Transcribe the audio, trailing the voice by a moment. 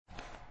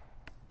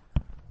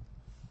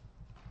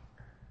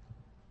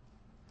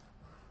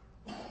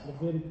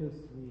Leviticus,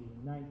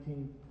 the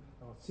 19th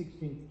or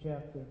 16th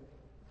chapter.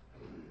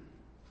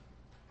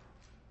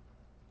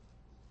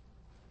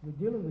 We're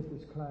dealing with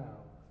this cloud,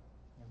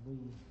 and we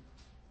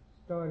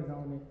started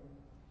on it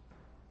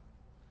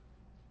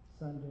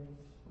Sunday.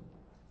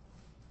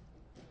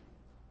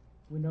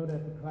 We know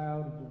that the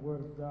cloud is the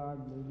Word of God,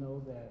 and we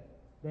know that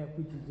that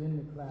which is in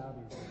the cloud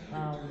is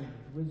power and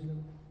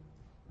wisdom.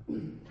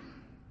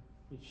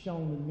 It's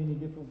shown in many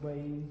different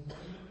ways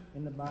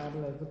in the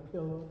Bible as a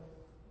pillar,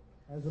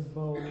 as a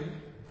bow.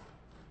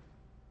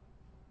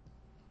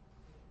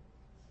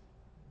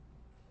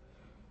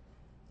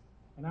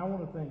 And I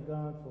want to thank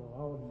God for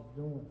all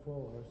He's doing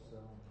for us.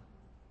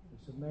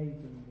 It's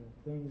amazing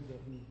the things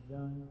that He's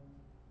done,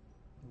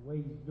 the way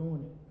He's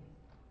doing it.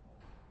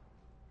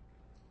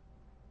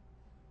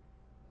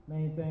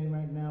 Main thing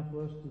right now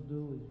for us to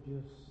do is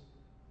just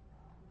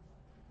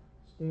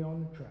stay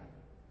on the track.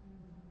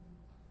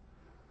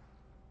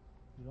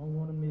 You don't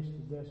want to miss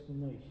the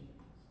destination.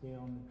 Stay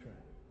on the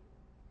track.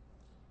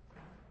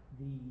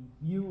 The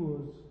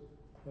viewers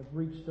have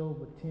reached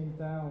over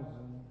 10,000,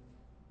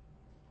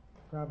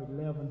 probably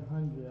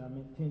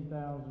 1,100,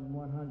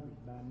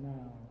 10,100 by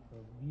now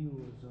of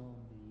viewers on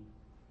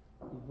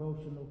the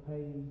devotional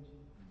page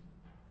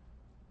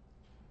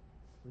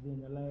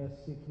within the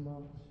last 6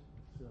 months.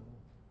 So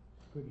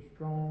it's pretty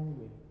strong.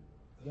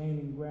 We're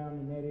gaining ground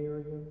in that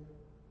area.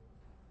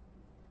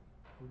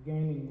 We're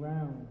gaining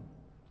ground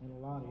in a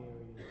lot of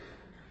areas.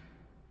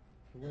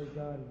 The way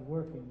God is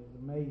working is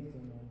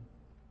amazing, and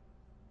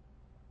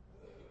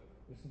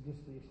it's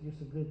just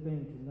a good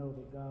thing to know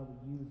that God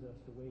will use us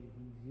the way that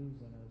He's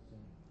using us,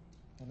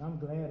 and I'm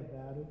glad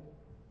about it,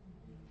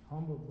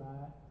 humbled by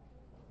it.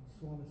 I just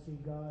want to see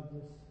God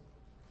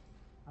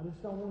I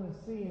just don't want to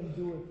see Him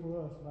do it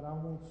for us, but I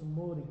want some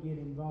more to get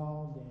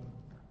involved and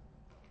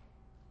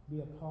be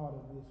a part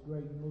of this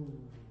great move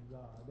of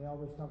God. They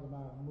always talk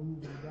about a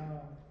move of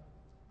God.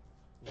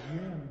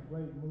 We're in a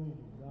great move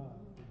of God.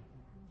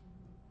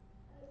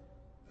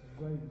 A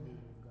great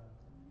move of God.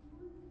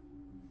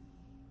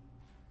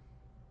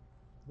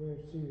 Very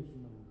serious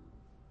move.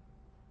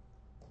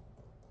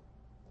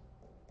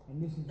 And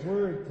this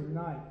word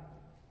tonight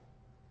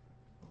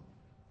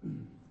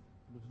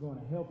is going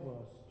to help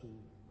us to,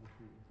 if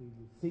we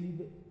receive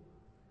it,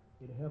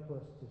 it'll help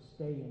us to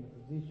stay in the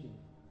position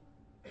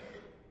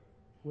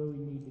where we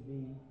need to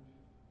be.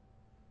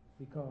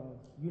 Because,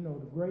 the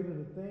greater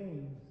the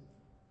things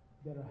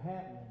that are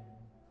happening,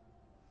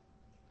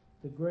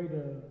 the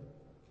greater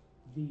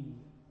the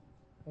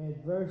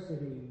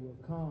adversity will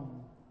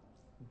come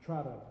and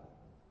try to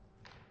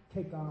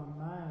take our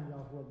minds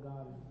off what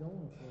God is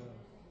doing for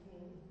us.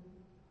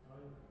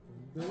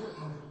 He'll do it,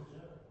 man.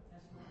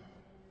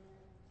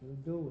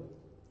 He'll do it.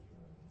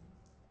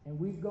 And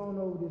we've gone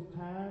over this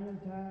time and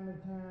time and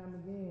time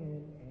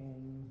again,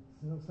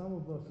 and some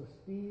of us are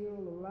still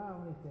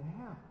allowing it to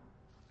happen.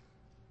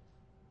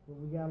 But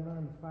we got to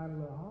learn to fight a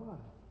little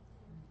harder.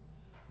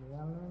 We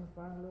got to learn to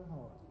fight a little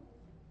harder.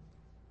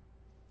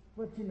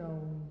 But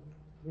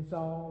it's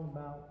all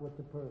about what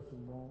the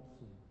person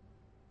wants and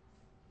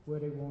where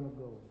they want to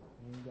go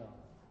in God.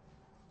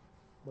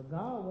 But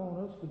God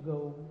wants us to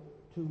go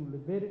to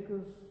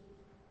Leviticus,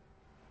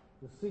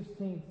 the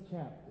 16th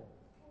chapter.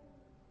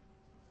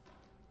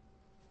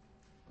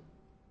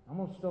 I'm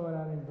going to start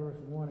out in verse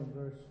 1 and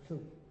verse 2.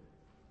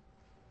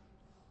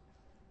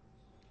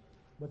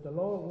 But the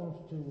Lord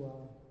wants to,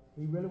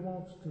 He really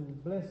wants to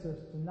bless us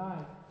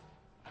tonight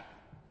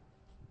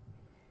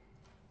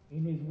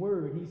in His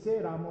Word. He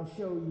said, I'm going to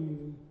show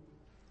you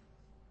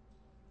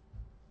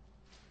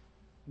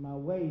my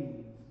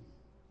ways.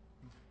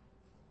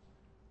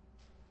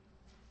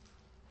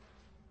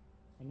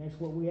 And that's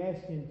what we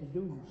ask Him to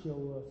do,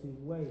 show us His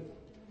ways.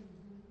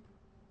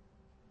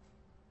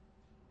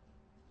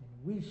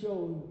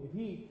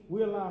 And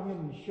we allow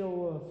Him to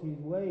show us His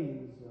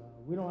ways,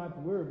 we don't have to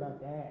worry about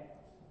the acts.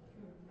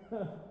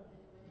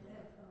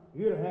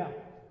 It'll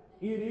happen.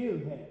 It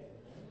is happening.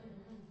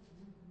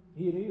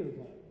 It is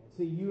happening.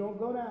 See, you don't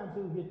go down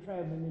until you're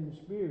traveling in the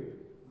Spirit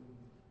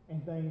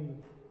and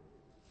things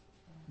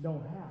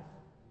don't happen.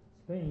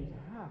 Things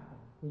happen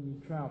when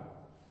you travel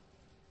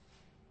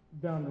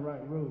down the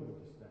right road with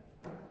this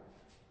thing.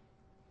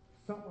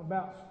 Something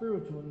about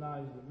spiritual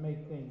knowledge that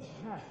make things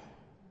happen.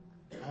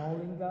 All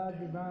in God's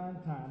divine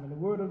time. And the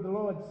word of the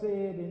Lord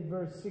said in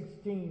verse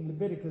 16,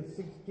 Leviticus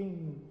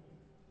 16,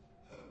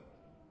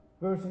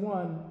 verse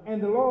 1,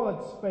 and the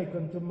Lord spake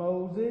unto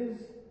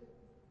Moses,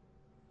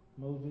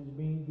 Moses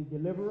being the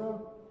deliverer,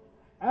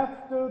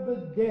 after the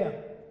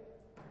death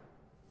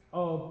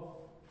of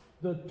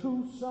the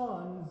two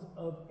sons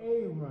of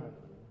Aaron.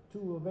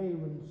 Two of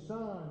Aaron's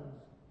sons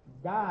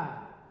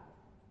died,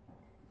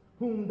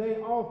 whom they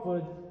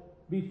offered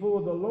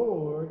before the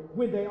Lord,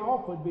 when they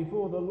offered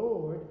before the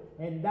Lord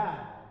and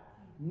died.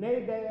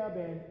 Nadab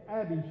and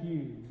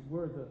Abihu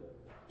were the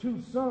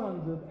two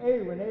sons of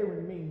Aaron.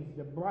 Aaron means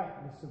the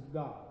brightness of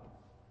God.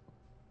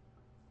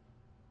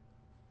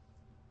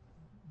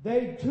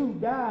 They too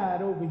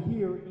died over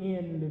here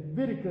in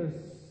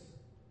Leviticus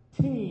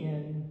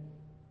 10,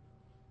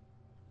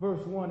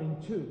 verse 1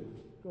 and 2.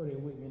 Go there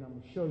with me and I'm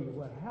going to show you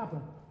what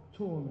happened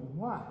to him and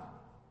why.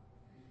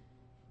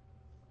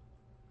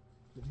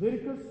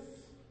 Leviticus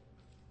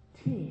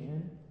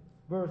 10,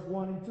 verse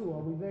 1 and 2. Are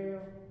we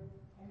there?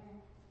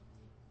 Amen.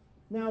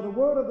 Now the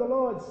word of the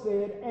Lord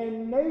said,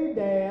 and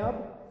Nadab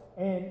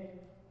and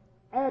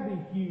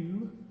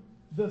Abihu,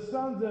 the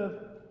sons of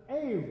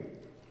Aaron,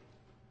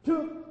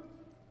 took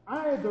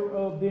either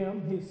of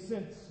them his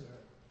censer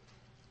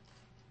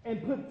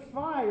and put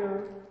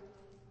fire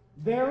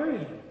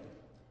therein,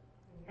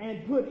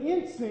 and put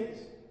incense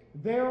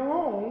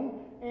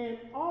thereon, and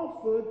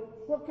offered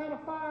what kind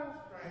of fire?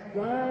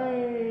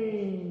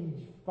 Strange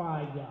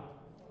fire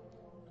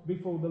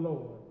before the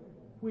Lord,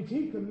 which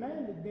he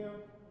commanded them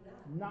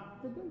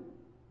not to do.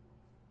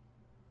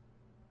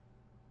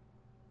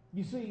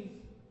 You see,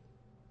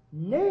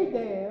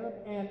 Nadab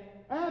and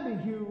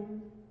Abihu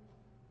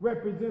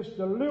represents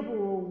the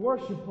liberal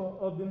worshiper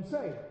of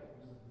themselves.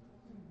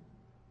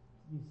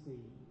 You see,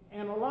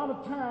 and a lot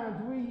of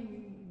times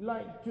we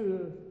like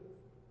to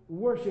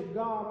worship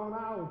God on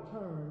our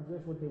terms.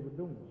 That's what they were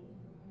doing.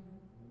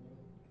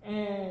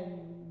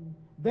 And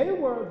they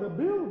were the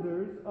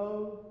builders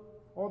of,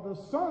 or the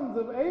sons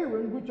of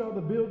Aaron, which are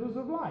the builders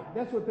of light.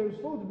 That's what they were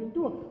supposed to have been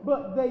doing.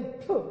 But they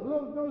took,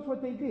 notice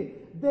what they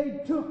did.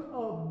 They took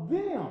of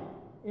them.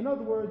 In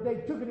other words, they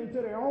took it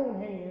into their own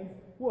hands.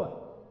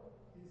 What?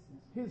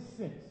 His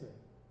censer.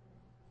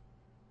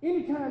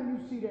 Anytime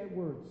you see that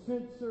word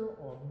censer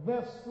or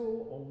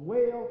vessel or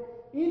well,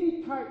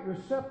 any type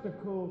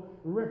receptacle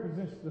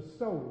represents the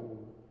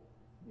soul.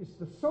 It's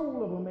the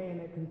soul of a man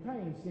that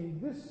contains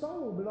things. This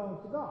soul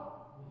belongs to God.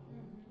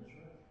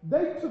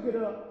 They took it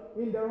up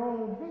in their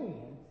own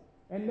hands,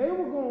 and they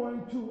were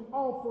going to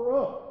offer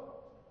up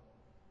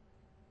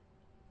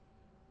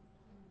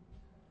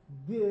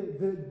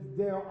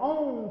their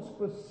own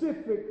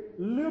specific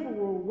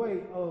liberal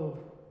way of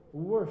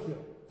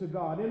worship to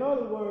God. In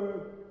other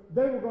words,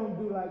 they were going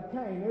to do like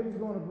Cain. They was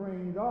going to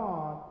bring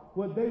God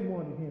what they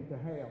wanted him to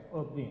have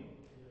of them,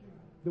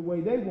 the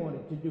way they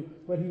wanted to do.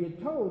 But he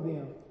had told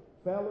them,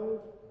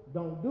 fellows,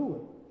 don't do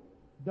it.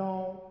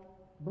 Don't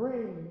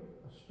bring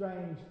a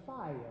strange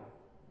fire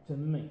to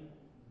me.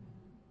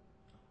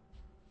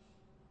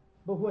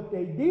 But what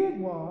they did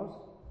was,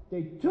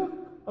 they took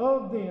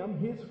of them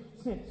his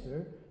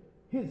censer,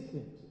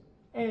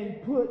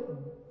 and put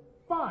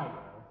fire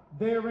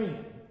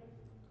therein.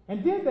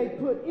 And then they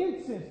put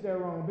incense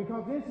thereon,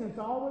 because incense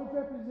always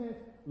represents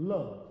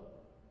love.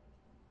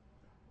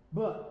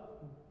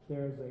 But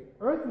there's an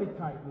earthly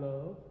type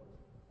love,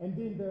 and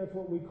then there's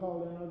what we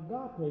call an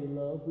agape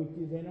love, which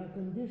is an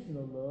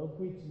unconditional love,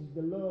 which is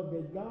the love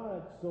that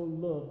God so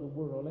loved the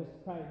world. That's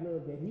the type of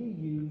love that he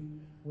used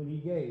when he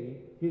gave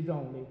his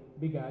only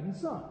begotten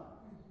Son.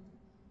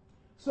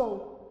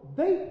 So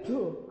they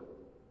took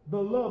the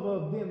love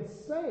of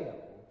themselves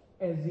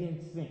as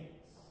incense,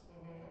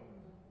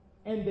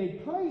 and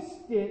they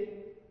placed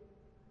it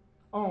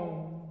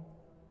on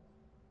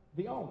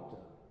the altar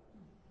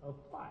of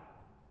fire.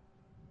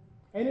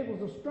 And it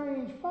was a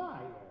strange fire.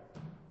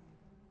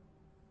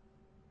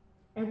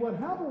 And what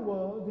happened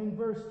was, in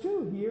verse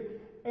 2 here,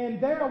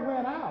 and there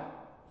went out,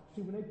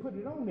 see when they put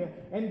it on there,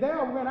 and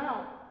there went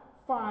out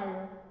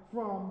fire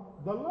from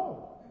the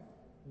Lord.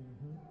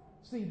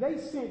 See, they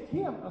sent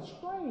him a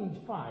strange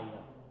fire,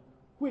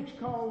 which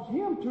caused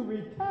him to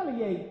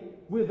retaliate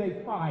with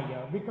a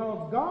fire,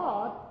 because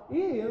God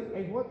is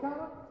a what kind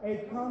of?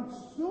 A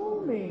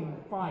consuming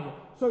fire.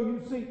 So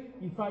you see,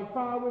 you fight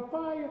fire with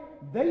fire.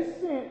 They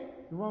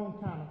sent the wrong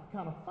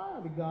kind of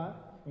fire to God,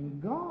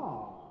 and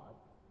God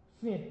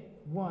sent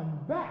one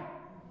back,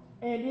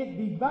 and it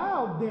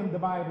devoured them, the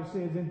Bible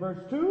says in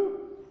verse 2,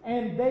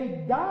 and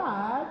they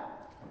died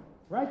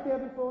right there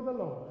before the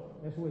Lord.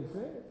 That's what it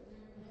says.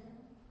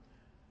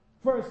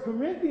 1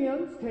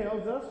 Corinthians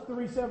tells us,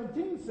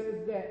 3:17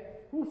 says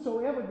that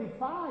whosoever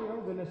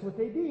defiles, and that's what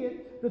they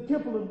did, the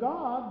temple of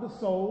God, the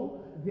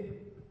soul,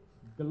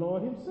 the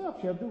Lord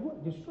himself shall do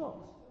what? Destroy.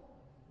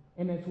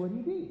 And that's what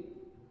he did.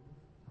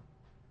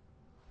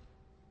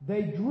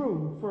 They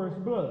drew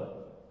first blood.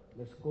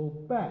 Let's go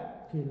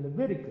back to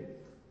Leviticus.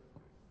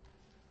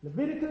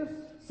 Leviticus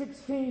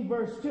 16,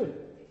 verse 2.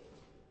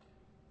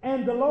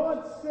 And the Lord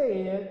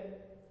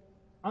said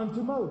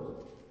unto Moses.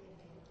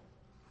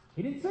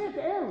 He didn't say it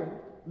to Aaron.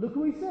 Look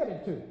who he said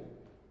it to.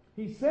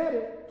 He said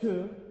it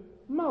to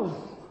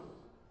Moses.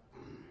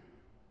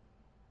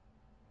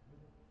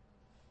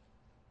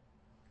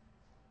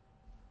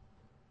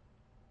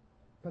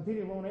 Because he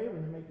didn't want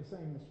Aaron to make the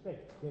same mistake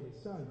that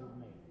his son had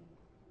made.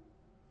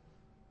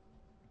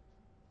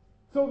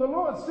 So the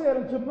Lord said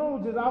unto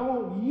Moses, I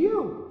want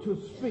you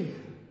to speak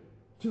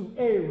to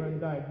Aaron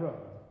thy brother.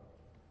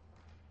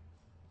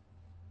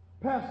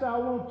 Pastor, I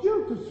want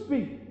you to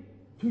speak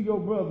to your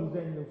brothers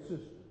and your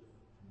sisters.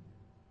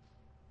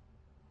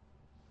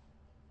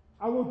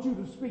 I want you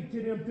to speak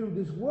to them through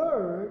this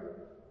word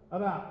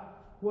about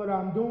what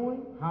I'm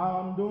doing, how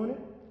I'm doing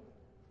it,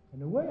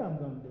 and the way I'm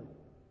going to do it.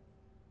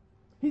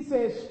 He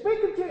says,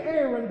 speak unto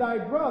Aaron thy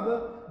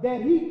brother,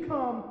 that he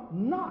come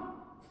not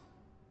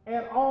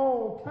at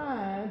all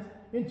times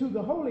into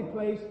the holy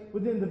place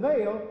within the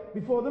veil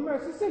before the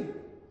mercy seat,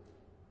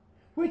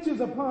 which is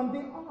upon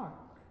the ark,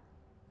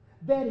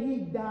 that he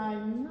die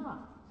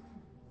not.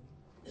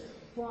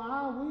 For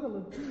I will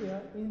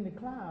appear in the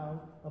cloud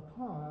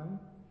upon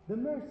the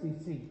mercy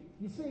seat.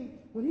 You see,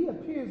 when he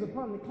appears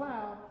upon the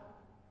cloud,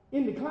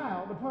 in the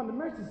cloud upon the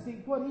mercy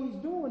seat, what he's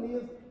doing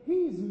is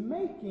he's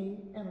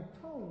making an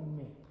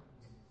atonement.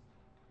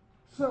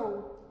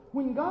 So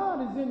when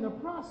God is in the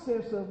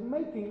process of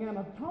making an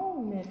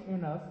atonement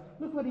in us,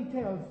 look what he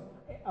tells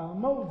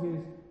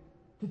Moses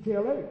to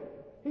tell Aaron.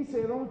 He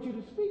said, I want you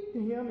to speak to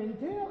him and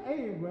tell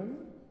Aaron,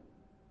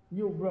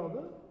 your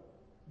brother,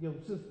 your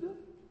sister,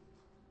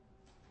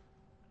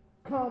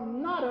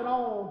 come not at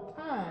all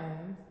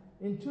times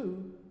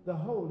into the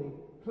holy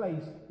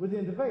place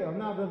within the veil.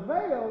 Now the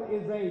veil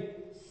is a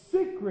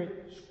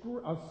sacred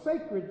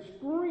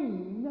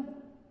screen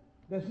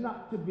that's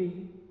not to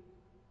be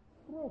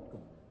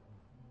broken.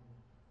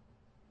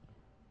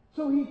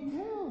 So he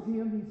tells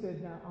him, he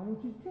says, now I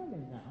want you to tell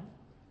him now,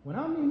 when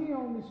I'm in here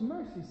on this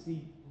mercy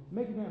seat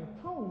making an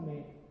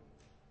atonement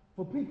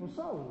for people's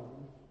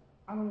souls,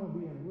 I don't want to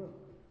be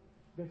interrupted.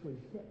 That's what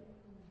he's telling.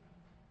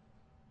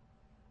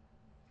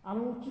 I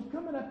don't want you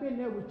coming up in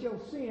there with your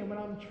sin when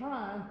I'm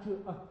trying to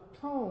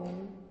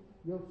atone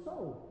your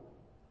soul.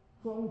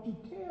 So I want you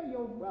to tell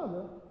your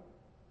brother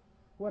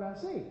what I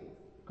said.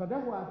 Because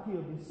that's why I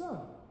killed his son.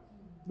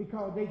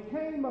 Because they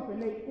came up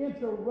and they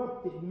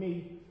interrupted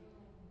me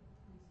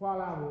while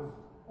I was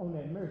on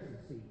that mercy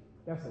seat.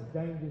 That's a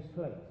dangerous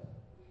place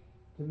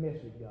to mess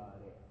with God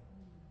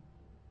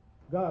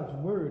at. God's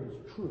word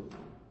is true.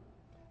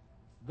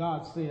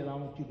 God said, I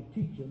want you to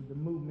teach them the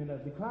movement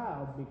of the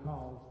clouds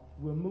because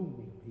we're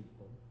moving,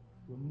 people.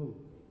 We're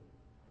moving.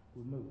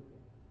 We're moving.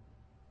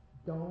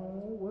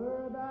 Don't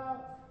worry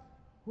about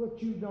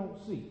what you don't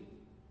see.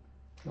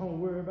 Don't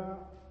worry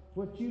about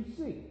what you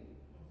see.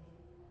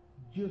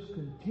 Just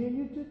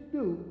continue to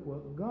do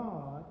what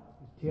God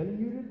is telling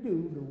you to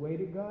do, the way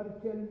that God is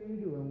telling you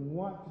to do, and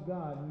watch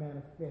God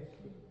manifest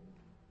it.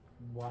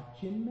 Watch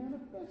him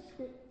manifest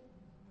it.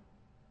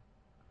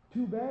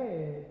 Too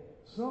bad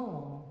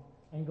some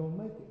ain't going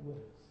to make it with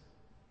us.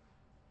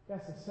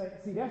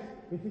 See, that's,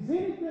 if there's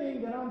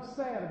anything that I'm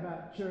sad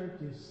about,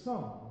 church, is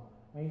some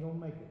ain't going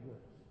to make it with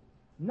us.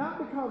 Not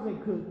because they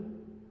couldn't,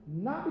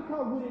 not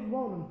because we didn't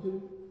want them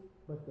to,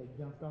 but they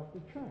jumped off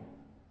the train.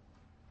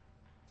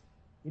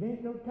 It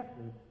ain't no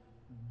time.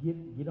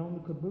 Get on the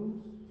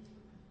caboose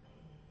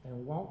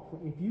and walk.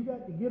 If you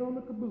got to get on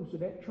the caboose of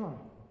that train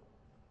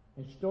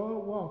and start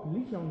walking, at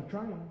least you're on the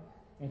train,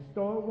 and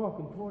start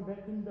walking toward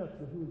that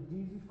conductor who is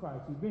Jesus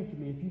Christ.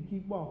 Eventually, if you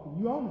keep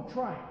walking, you're on the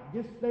train.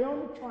 Just stay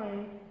on the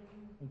train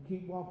and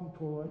keep walking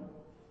toward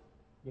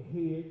the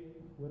head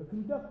where the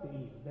conductor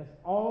is. That's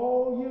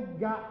all you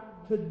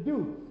got to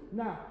do.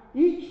 Now,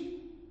 each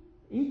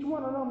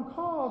one of them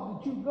cars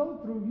that you go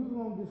through,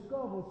 you're going to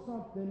discover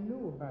something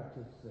new about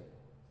yourself.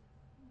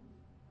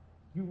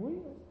 You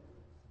will.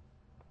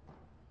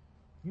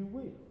 You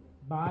will.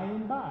 By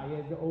and by,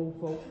 as the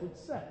old folks would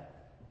say.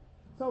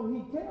 So he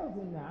tells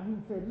him now, he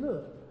said,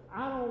 look,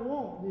 I don't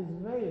want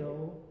this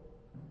veil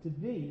to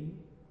be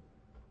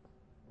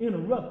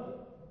interrupted.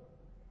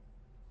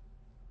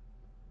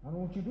 I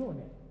don't want you doing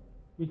that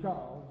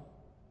because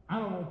I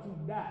don't want you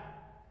to die.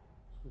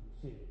 That's what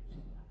he said.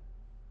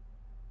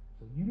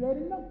 So you let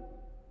him know.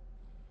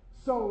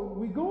 So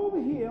we go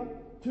over here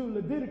to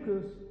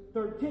Leviticus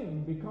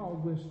 13 because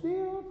we're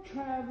still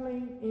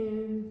traveling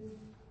in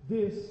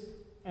this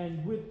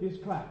and with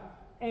this cloud.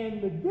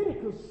 And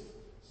Leviticus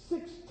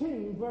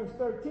 16 verse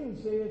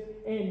 13 says,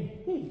 and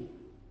he,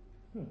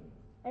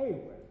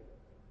 Aaron,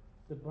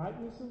 the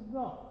brightness of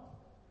God.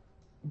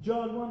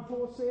 John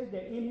 1:4 says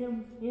that in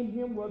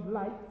him was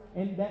light,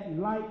 and that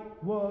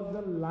light was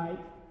the light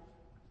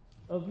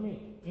of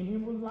men. In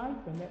him was light,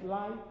 and that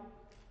light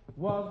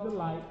was the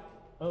light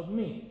of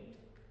men.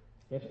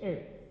 That's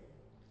Aaron,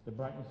 the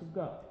brightness of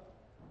God.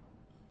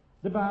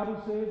 The Bible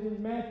says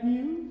in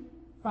Matthew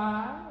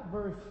 5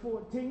 verse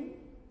 14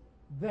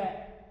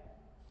 that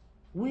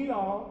we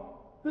are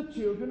the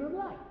children of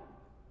light.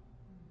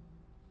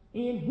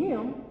 In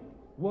him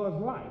was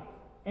life,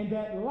 and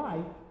that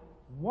life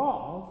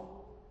was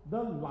the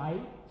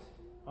light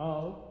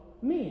of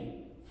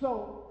men.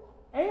 So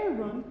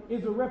Aaron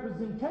is a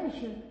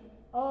representation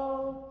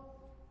of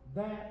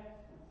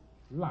that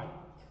light.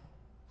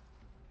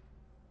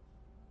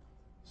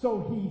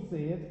 So he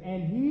says,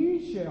 and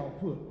he shall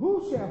put,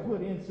 who shall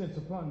put incense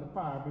upon the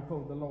fire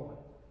before the Lord?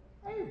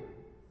 Aaron.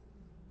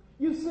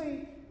 You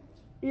see,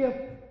 if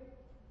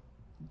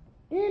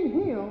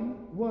in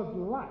him was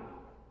life,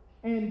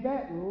 and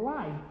that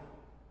life,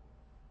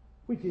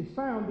 which is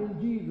found in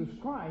Jesus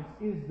Christ,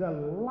 is the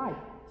light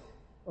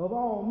of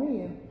all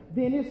men,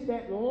 then it's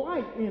that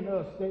light in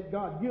us that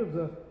God gives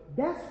us.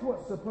 That's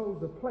what's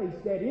supposed to place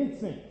that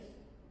incense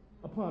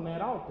upon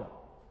that altar.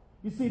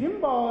 You see, them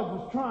boys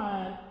was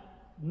trying,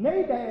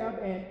 Nadab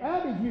and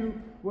Abihu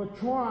were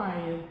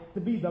trying to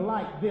be the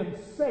light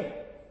themselves.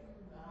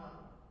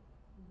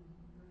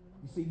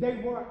 You see, they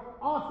weren't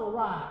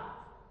authorized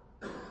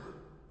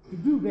to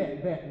do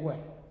that way.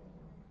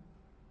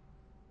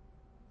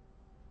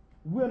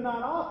 We're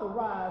not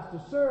authorized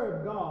to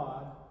serve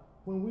God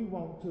when we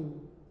want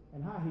to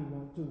and how he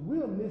wants to.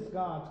 We'll miss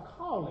God's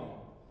calling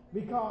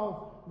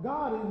because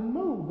God is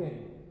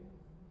moving.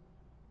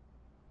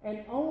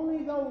 And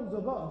only those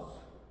of us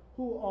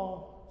who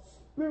are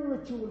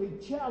spiritually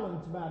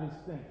challenged by this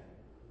thing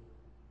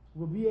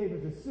will be able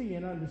to see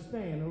and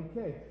understand,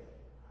 okay,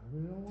 I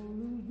really don't want to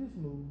lose this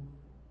move.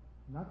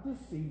 Not this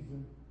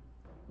season.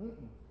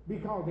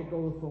 Because it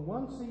goes from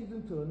one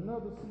season to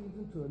another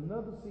season to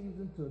another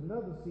season to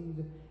another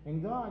season.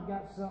 And God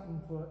got something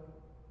for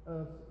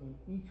us in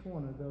each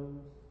one of those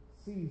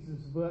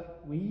seasons.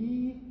 But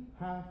we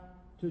have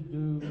to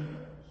do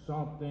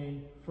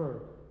something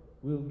first.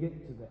 We'll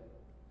get to that.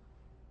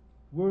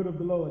 Word of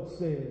the Lord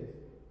says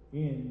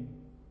in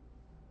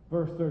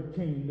verse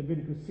 13,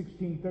 Leviticus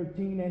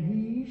 16:13, and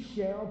he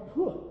shall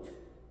put,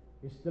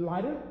 it's the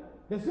lighter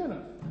that's in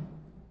us,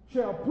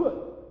 shall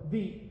put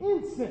the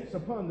incense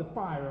upon the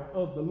fire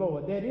of the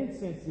Lord. That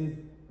incense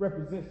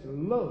represents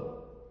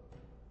love.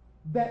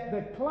 That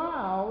the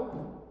cloud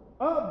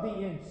of the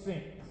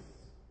incense,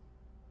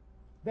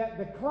 that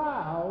the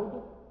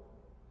cloud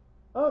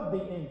of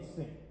the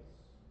incense,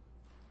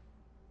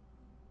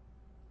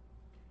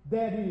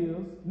 that is,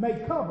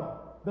 may cover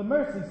the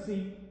mercy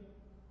seat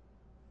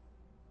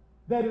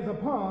that is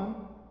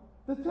upon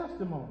the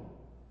testimony,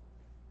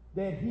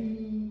 that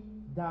he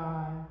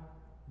die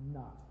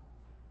not.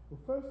 Well,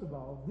 first of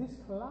all, this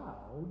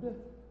cloud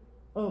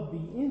of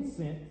the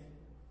incense,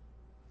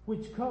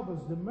 which covers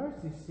the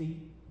mercy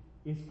seat,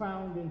 is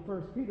found in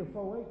 1 Peter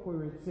 4:8,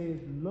 where it says,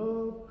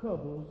 love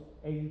covers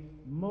a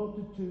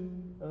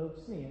multitude of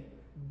sin.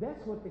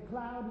 That's what the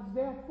cloud is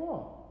there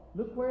for.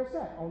 Look where it's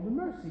at, on the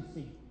mercy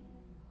seat.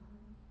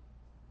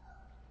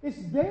 It's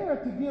there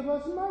to give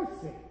us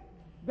mercy.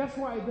 That's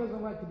why it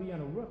doesn't like to be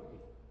interrupted,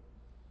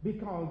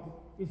 because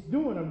it's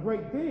doing a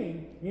great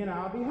thing in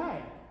our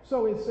behalf.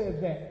 So it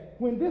says that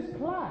when this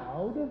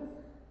cloud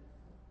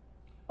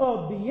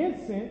of the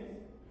incense,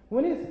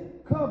 when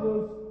it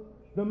covers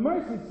the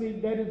mercy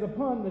seat that is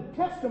upon the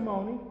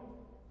testimony,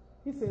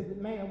 he says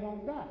that man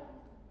won't die.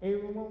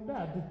 Everyone won't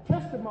die. The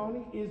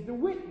testimony is the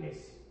witness.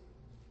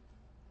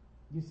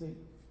 You see,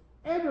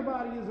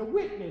 everybody is a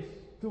witness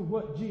to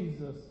what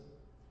Jesus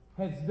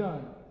has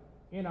done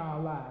in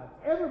our lives.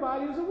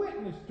 Everybody is a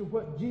witness to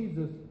what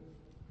Jesus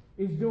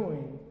is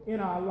doing in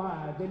our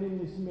lives and in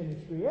this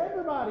ministry.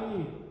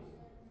 Everybody is.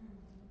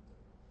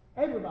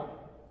 Everybody.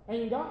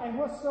 And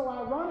what's so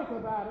ironic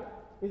about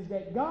it is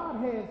that God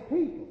has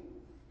people.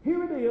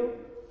 Here it is,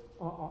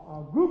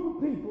 a group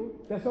of people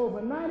that's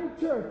over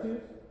 90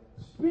 churches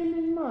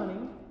spending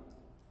money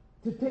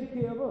to take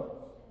care of us.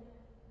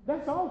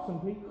 That's awesome,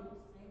 people.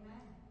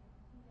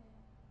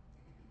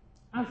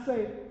 I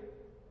say,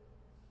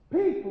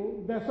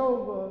 people that's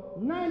over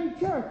 90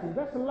 churches,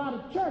 that's a lot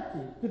of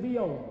churches to be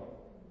over.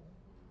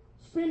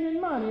 Spending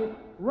money,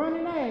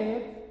 running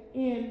ads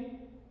in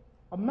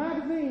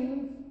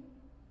magazines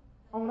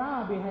on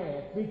our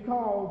behalf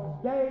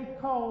because they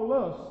call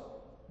us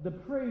the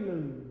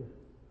prelude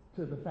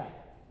to the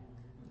fact.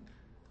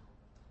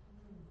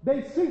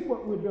 They see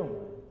what we're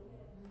doing.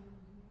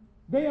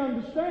 They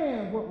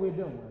understand what we're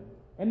doing.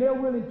 And they're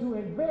willing to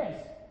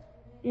invest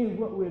in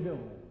what we're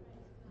doing.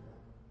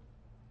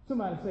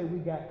 Somebody say, we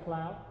got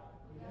clout.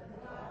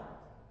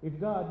 If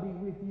God be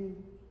with you,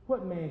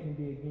 what man can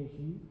be against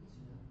you?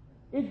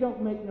 It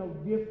don't make no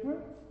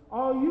difference.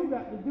 All you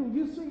got to do,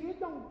 you see, it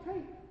don't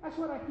take, that's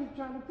what I keep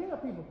trying to tell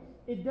people.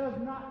 It does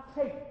not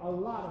take a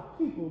lot of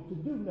people to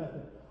do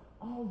nothing.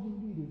 All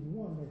you need is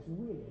one that's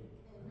willing,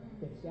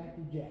 that's got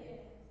the jacket.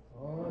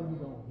 Oh, you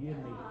don't hear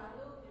me.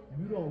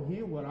 You don't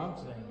hear what I'm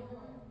saying.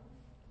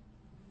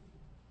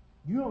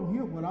 You don't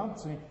hear what I'm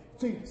saying.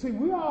 See,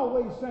 we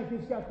always think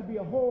it's got to be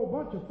a whole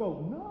bunch of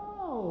folk.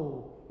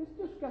 No, it's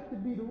just got to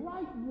be the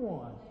right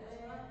one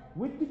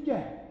with the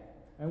jacket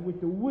and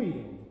with the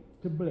will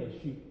to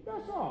bless you.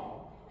 That's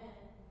all.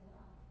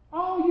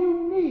 All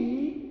you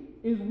need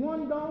is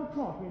one Donald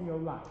Trump in your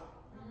life.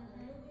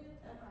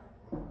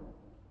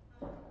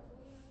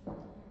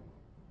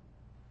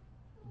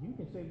 You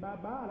can say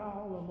bye-bye to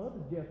all them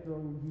other death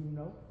rows you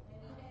know.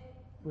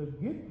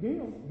 But get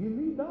them, give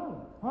me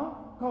Donald. Huh?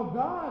 Because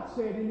God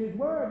said in his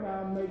word,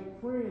 now make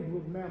friends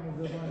with mammals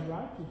of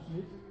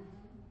unrighteousness.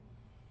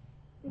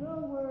 In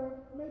other words,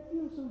 make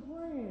you some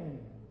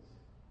friends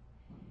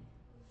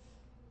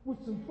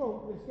with some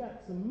folk that's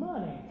got some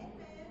money.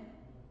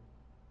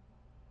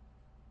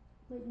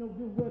 Make no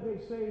difference whether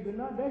they saved or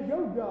not. That's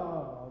your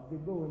job to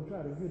go and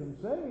try to get them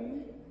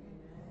saved.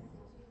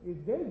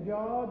 It's their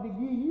job to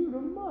give you the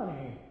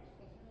money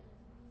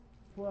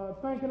for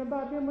thinking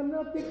about them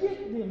enough to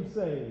get them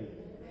saved.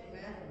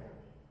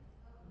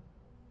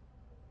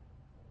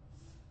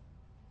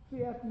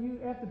 See,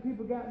 after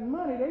people got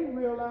money, they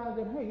realize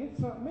that, hey,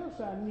 it's something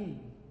else I need.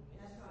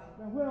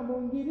 Now, where am I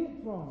going to get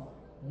it from?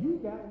 You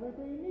got what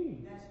they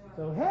need.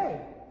 So,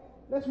 hey,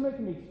 let's make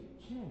an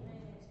exchange.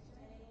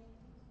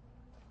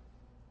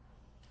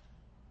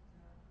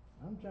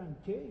 I'm trying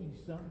to tell you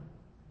something.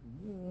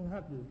 You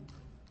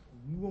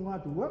won't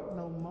have to work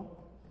no more.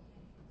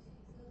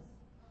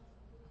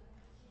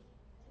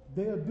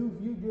 They'll do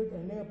for you just,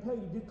 and they'll pay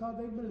you just because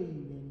they believe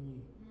in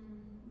you.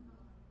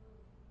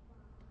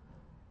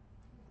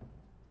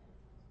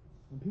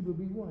 And people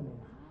be wondering,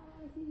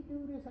 how did he do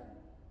this?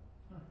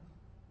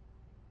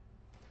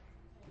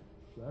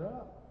 Shut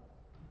up.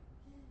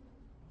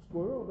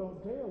 Squirrel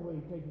don't tell where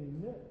he's taking his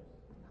nuts.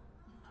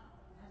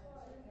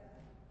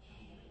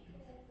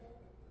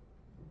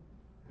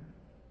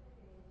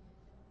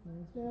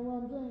 Understand what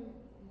I'm saying?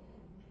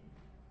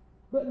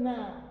 But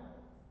now,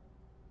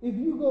 if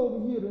you go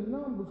over here to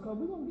Numbers, because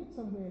we're going to get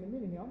somewhere in a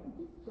minute here. I'm going to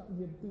teach you something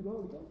here through the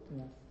Holy Ghost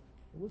now.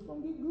 It's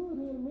going to get good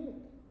here in a minute.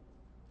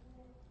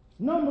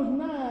 Numbers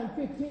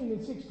 9, 15, and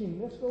 16.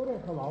 Let's go there,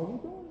 because all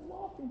we're doing is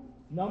walking.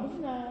 Numbers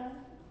 9,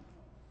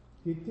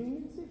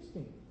 15, and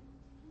 16.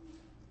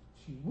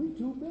 Shoot, we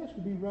too best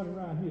to be running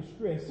around here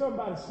stressed.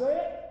 Somebody say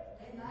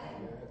it.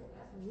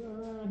 We're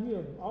around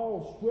here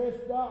all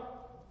stressed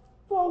out.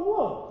 For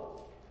what?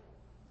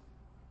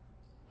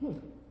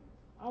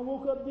 I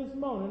woke up this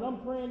morning, I'm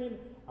praying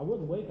I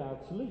wasn't awake, I was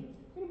asleep.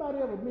 Anybody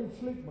ever been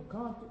asleep but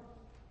conscious?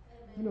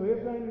 You know,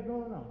 everything that's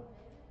going on.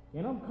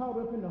 And I'm caught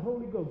up in the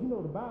Holy Ghost. You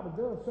know, the Bible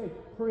does say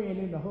praying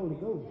in the Holy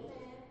Ghost.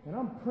 And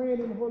I'm praying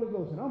in the Holy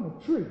Ghost, and I'm a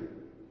tree.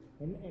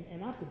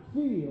 And I could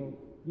feel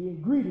the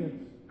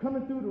ingredients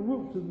coming through the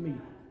roots of me.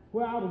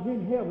 Where I was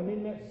in heaven,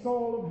 in that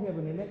soul of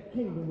heaven, and that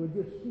kingdom was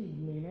just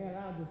feeding me. And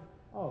I just,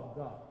 oh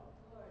God.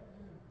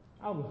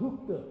 I was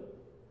hooked up,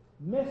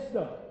 messed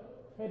up.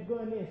 Had to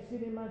go in there and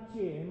sit in my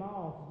chair in my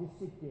office, just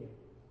sit there.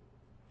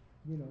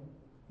 You know,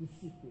 just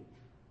sit there.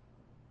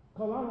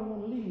 Because I don't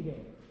want to leave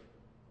that.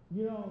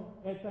 You know,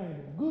 that thing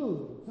is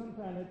good.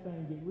 Sometimes that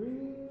thing get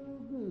real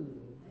good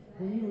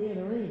when you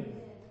enter in.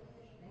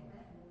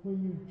 When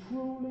you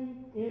truly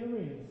enter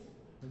in.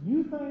 And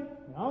you think,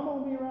 I'm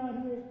going to be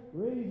around here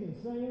raising,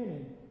 singing,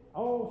 and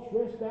all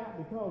stressed out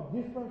because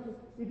this person,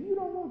 if you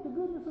don't want the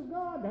goodness of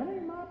God, that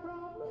ain't my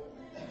problem.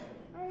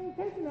 I ain't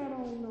taking that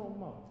on no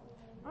more.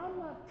 I'm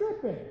not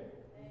tripping.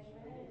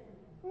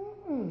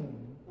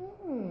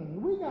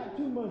 We got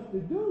too much to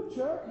do,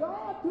 church.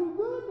 God too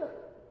good.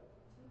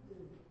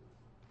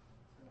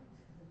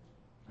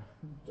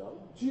 Don't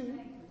you?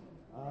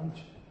 I'm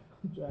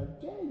trying to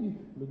tell you.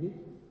 Look at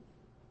it.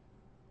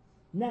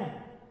 Now,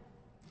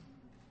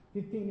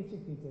 15 and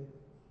 16 says,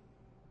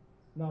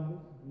 Numbers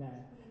 9.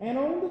 And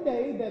on the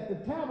day that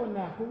the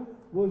tabernacle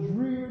was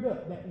reared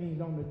up, that means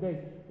on the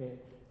day that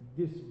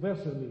this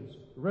vessel is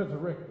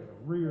resurrected or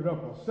reared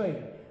up or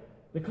saved.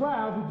 The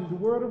cloud, which is the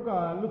word of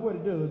God, look what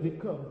it does. It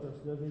covers us,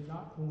 does it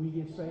not? When we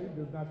get saved,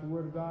 does not the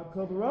word of God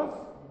cover us?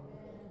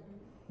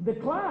 The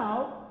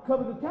cloud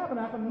covers the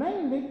tabernacle,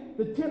 namely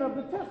the tent of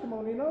the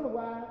testimony. In other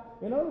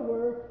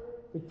words,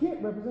 the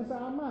tent represents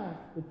our mind.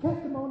 The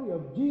testimony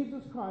of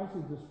Jesus Christ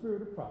is the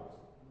spirit of prophecy.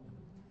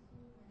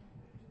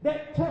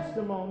 That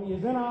testimony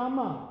is in our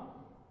mind.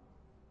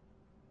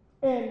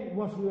 And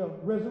once we are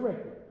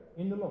resurrected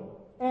in the Lord.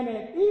 And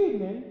at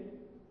evening,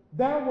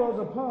 there was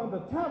upon the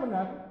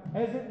tabernacle,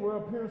 as it were,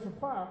 appearance of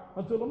fire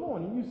until the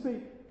morning. You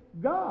see,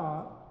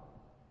 God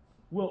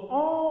will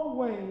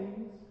always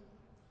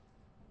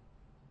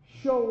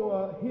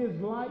show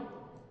his light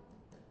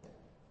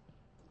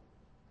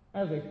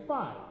as a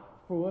fire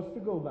for us to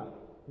go by.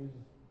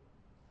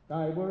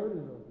 Thy word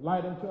is a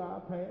light unto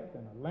our path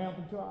and a lamp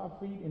unto our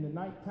feet in the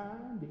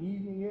nighttime, the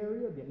evening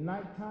area, the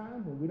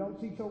nighttime when we don't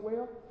see so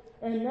well.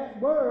 And that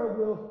word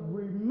will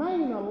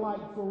remain a light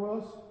for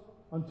us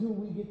until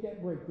we get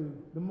that breakthrough,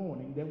 the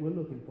morning that we're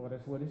looking for.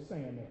 That's what it's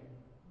saying there.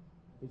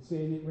 It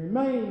says it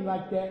remained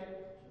like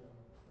that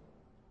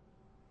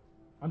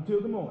until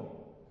the morning.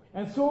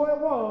 And so it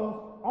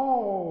was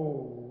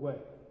always.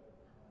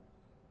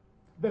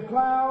 The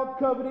cloud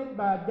covered it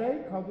by day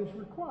because it's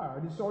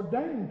required. It's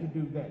ordained to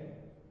do that.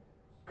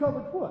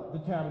 Covered what? The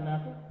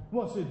tabernacle,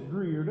 once it's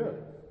reared up.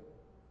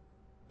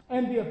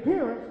 And the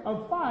appearance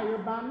of fire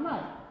by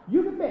night.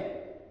 You can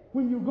bet,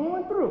 when you're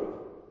going through,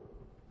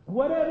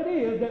 whatever it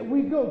is that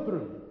we go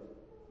through,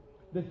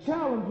 the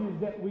challenges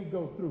that we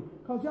go through,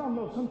 because y'all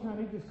know sometimes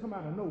they just come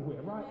out of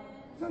nowhere, right?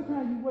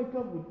 Sometimes you wake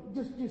up with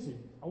just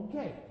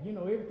okay, you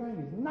know, everything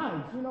is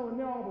nice, you know, and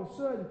then all of a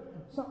sudden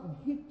something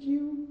hits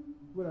you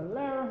with a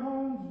Larry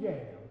Holmes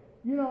jab,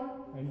 you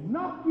know, and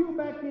knock you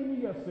back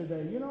into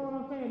yesterday, you know what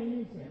I'm saying? And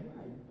you say,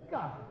 my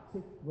God.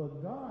 Well,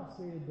 God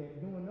said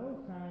that during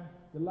those times,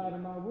 the light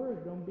of my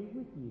word don't be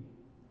with you.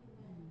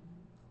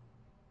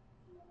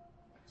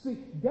 See,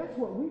 that's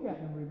what we got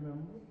to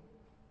remember.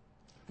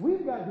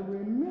 We've got to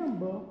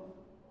remember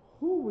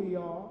who we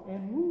are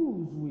and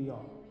whose we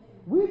are.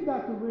 We've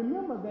got to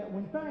remember that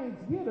when things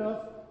hit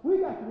us, we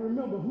got to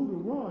remember who to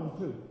run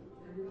to.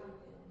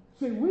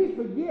 See, we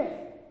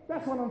forget.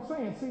 That's what I'm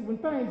saying. See, when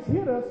things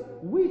hit us,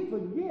 we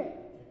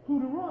forget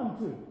who to run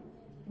to.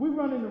 We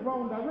run in the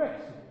wrong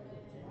direction.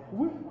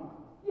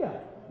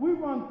 We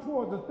run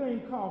towards a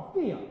thing called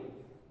fear.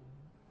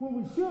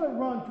 When we should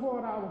run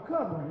toward our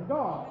covering,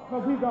 God,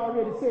 because he's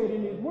already said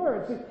in his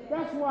word. See,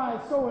 that's why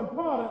it's so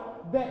important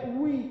that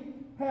we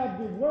have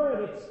the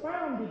word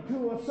expounded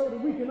to us so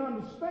that we can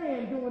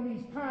understand during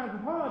these times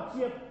of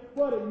hardship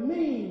what it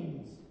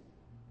means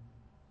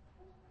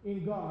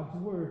in God's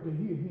word to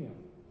hear him.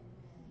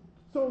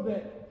 So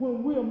that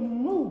when we're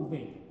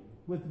moving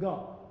with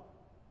God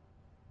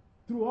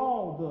through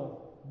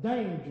all the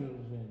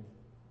dangers and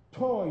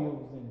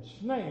toils and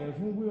snares,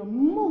 when we're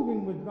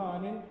moving with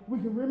God, and we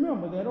can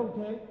remember that,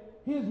 okay,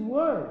 his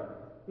word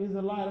is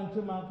a light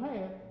unto my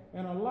path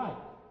and a light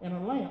and a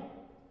lamp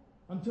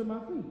unto my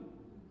feet.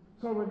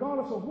 So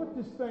regardless of what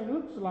this thing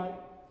looks like,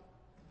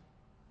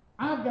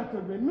 I've got to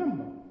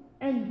remember.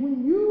 And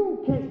when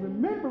you can't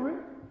remember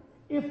it,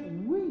 if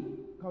we,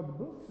 because the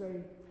book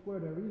says, where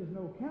there is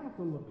no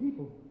counsel of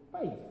people,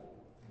 faith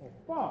or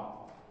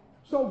fall.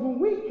 So when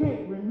we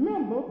can't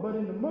remember, but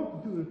in the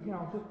multitude of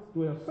counsel,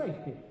 dwell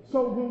safety.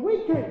 So when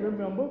we can't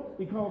remember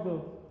because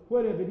of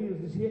whatever it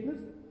is that's hitting us,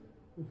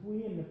 if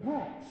we in the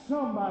pack,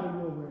 somebody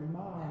will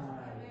remind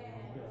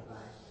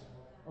us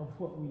of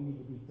what we need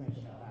to be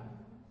thinking about.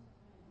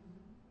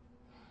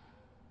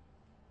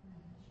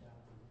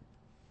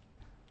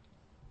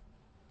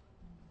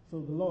 So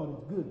the Lord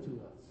is good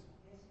to us.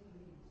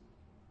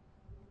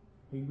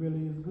 He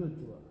really is good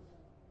to us.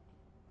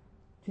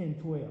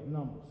 10:12,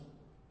 Numbers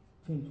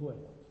 10:12.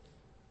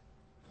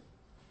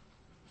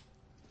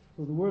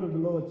 So the word of the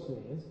Lord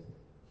says,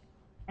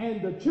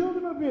 and the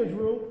children of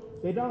Israel,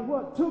 they done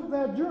what? Took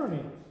their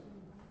journey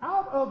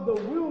out of the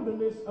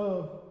wilderness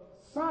of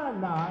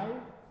Sinai,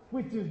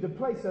 which is the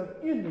place of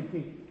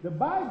enmity. The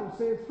Bible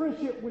says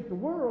friendship with the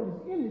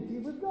world is enmity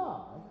with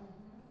God.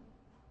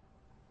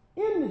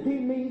 Enmity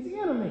means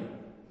enemy.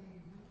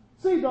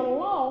 See, the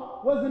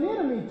law was an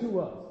enemy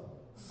to us.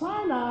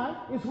 Sinai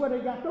is where they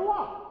got the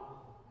law.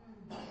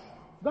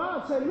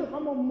 God said, look,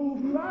 I'm going to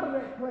move you out of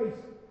that place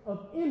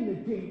of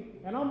enmity,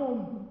 and I'm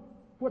going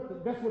to,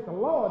 that's what the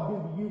law do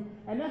to you,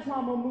 and that's why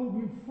I'm going to move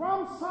you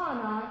from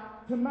Sinai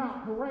to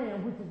Mount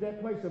Paran, which is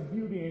that place of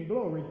beauty and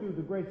glory through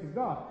the grace of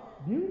God.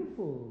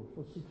 Beautiful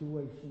for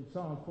situation,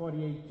 Psalm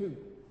 48:2.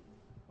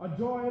 A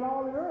joy in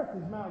all the earth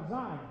is Mount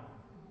Zion,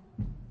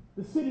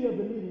 the city of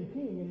the living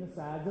king in the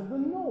sides of the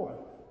north.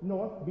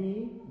 North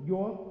being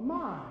your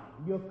mind,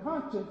 your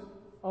conscience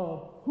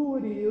of who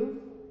it is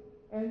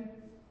and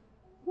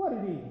what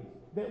it is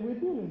that we're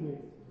dealing with.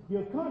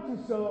 You're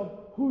conscious of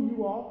who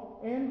you are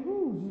and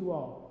whose you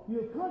are.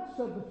 You're conscious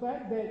of the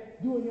fact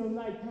that during your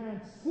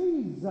nighttime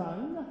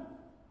season,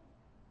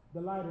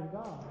 the light of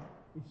God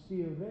is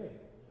still there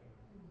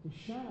to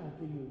shine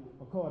for you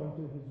according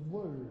to his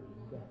word.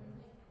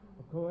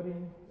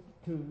 According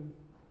to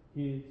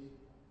his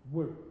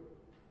word.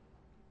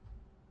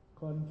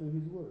 According to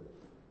his word.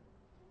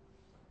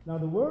 Now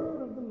the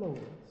word of the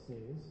Lord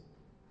says,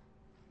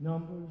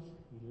 Numbers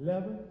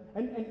 11,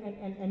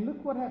 and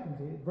look what happens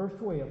here, verse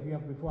 12, here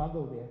before I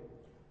go there,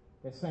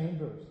 that same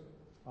verse,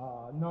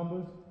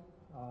 Numbers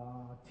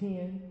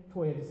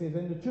 10:12, it says,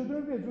 and the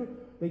children of Israel,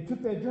 they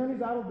took their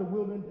journeys out of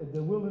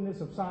the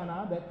wilderness of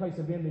Sinai, that place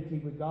of enmity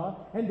with God,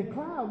 and the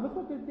cloud, look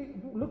what it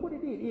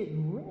did, it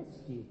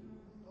rested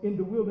in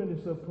the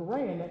wilderness of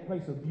Paran, that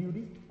place of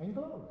beauty and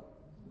glory.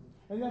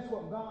 And that's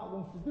what God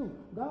wants to do.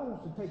 God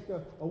wants to take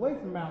us away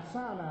from Mount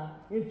Sinai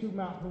into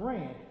Mount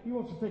Paran. He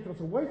wants to take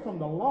us away from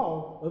the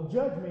law of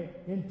judgment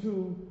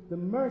into the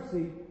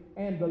mercy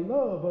and the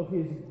love of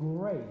his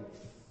grace.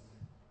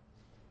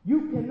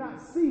 You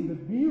cannot see the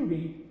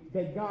beauty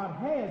that God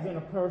has in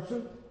a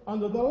person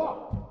under the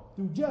law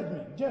through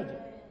judgment, judging.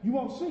 You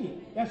won't see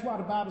it. That's why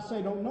the Bible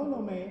says, don't know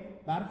no man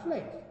by the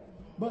flesh.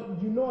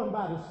 But you know him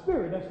by the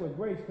Spirit. That's where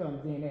grace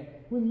comes in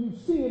at. When you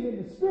see him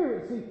in the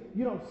Spirit, see,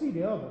 you don't see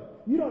the other.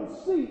 You don't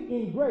see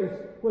in grace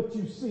what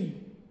you see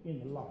in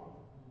the law.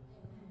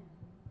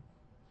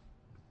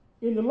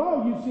 In the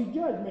law, you see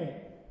judgment.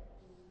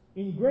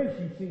 In grace,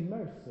 you see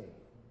mercy.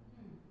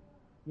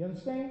 You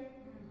understand?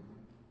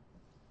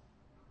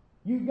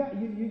 You got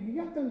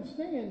to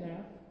understand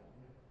now.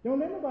 Don't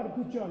let nobody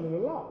put you under the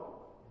law.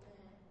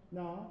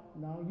 No,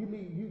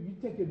 you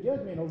take your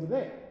judgment over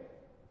there.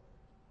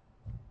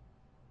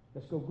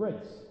 Let's go grace.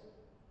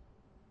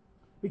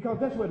 Because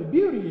that's where the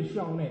beauty is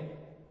shown at.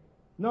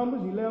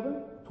 Numbers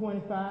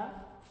 11:25.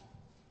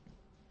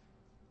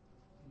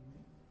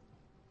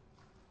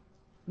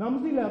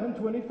 Numbers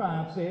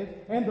 11:25 says,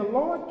 and the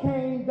Lord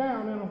came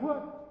down in a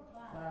what?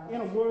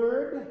 In a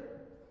word.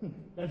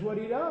 That's what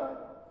he does.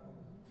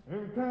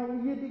 Every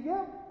time we get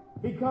together,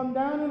 he come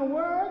down in a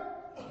word,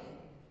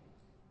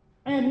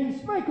 and he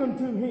spake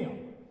unto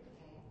him,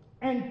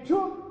 and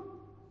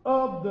took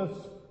of the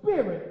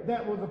Spirit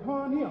that was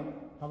upon him.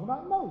 Talk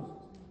about Moses.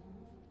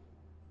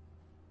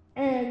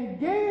 And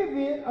gave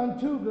it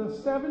unto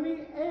the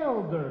 70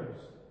 elders.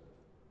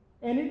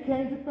 And it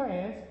came to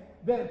pass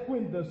that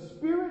when the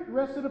Spirit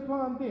rested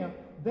upon them,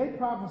 they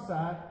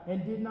prophesied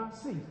and did not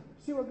cease.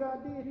 See what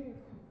God did here?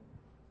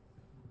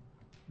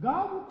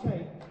 God will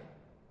take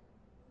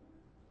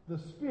the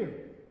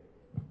Spirit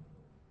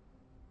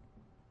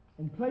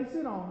and place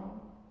it on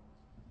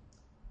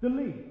the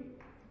leader.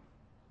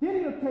 Then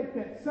he'll take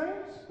that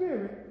same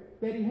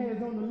Spirit that he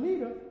has on the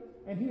leader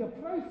and he'll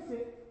place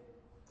it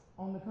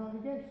on the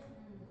congregation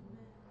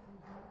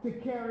to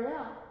carry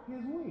out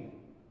his will.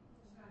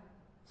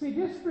 See,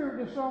 this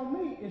spirit that's on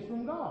me is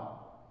from God.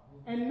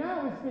 And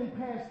now it's been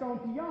passed on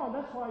to y'all.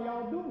 That's why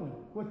y'all doing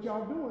what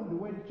y'all doing, the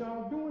way that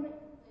y'all doing it.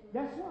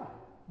 That's why.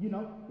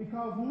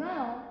 Because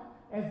now,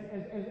 as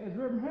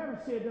Reverend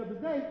Harris said the other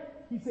day,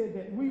 he said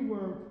that we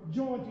were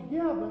joined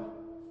together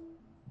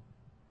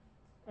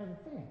as a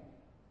family.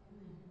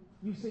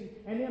 You see,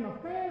 and in a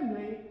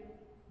family,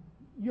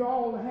 you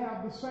all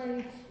have the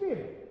same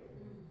spirit.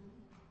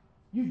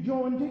 You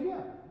join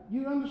together.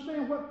 You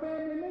understand what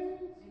family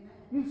means?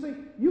 You see,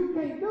 you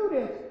can't do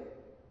this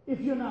if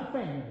you're not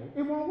family.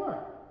 It won't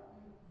work.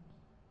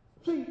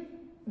 See,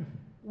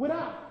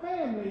 without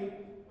family,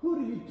 who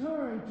do you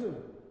turn to?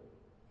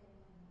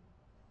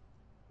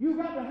 You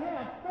got to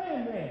have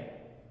family.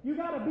 You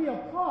got to be a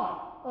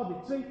part of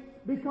it. See,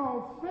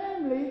 because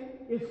family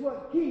is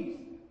what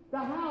keeps the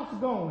house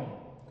going.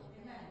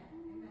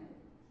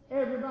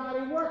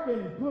 Everybody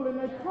working, pulling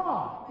their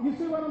car. You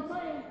see what I'm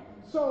saying?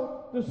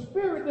 So the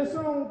spirit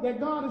that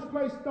God has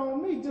placed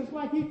on me, just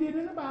like he did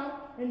in the Bible,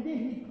 and then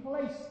he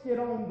placed it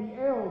on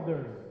the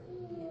elders.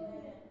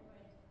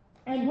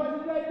 And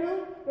what did they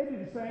do? They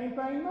did the same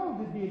thing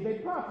Moses did. They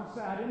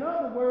prophesied. In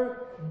other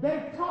words,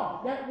 they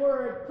taught. That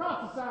word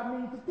prophesy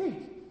means to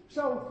teach.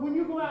 So when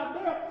you go out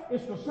there,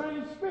 it's the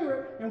same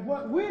spirit. And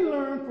what we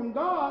learn from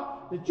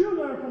God, that you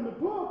learn from the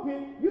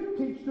pulpit, you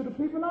teach to the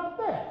people out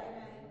there.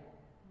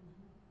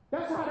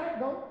 That's how that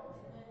goes.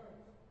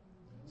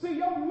 See,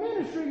 your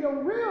ministry,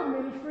 your real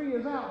ministry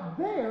is out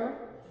there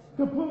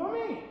to pull them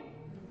in.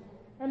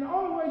 And the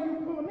only way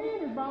you pull them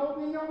in is by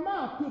opening your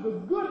mouth to the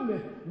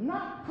goodness,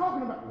 not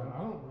talking about, well,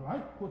 I don't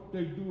like what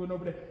they're doing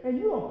over there. And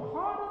you're a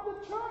part of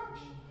the church.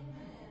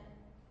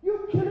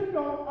 You're killing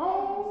your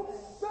own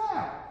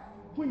self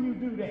when you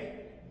do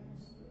that.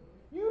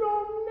 You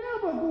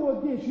don't never go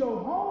against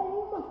your home.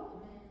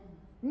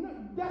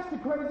 That's the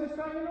craziest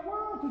thing in the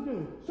world to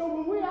do. So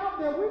when we're out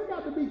there, we've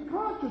got to be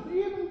conscious,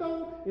 even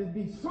though it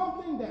be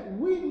something that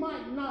we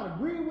might not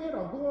agree with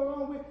or go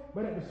along with,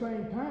 but at the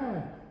same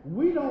time,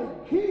 we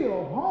don't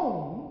kill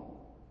home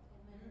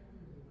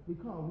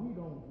because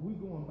we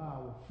going by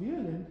our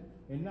feelings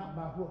and not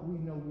by what we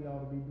know we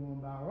ought to be doing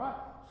by right.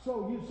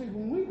 So you see,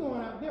 when we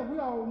going out there, we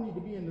all need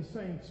to be in the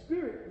same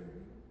spirit.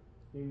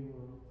 They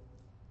were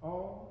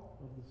all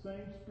of the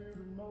same spirit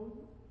of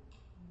Moses,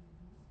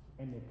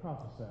 and they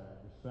prophesied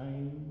the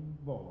same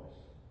voice.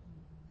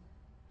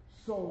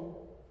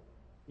 So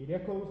it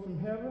echoes from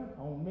heaven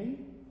on me.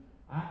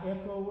 I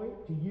echo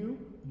it to you.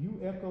 You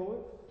echo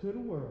it to the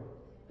world.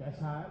 That's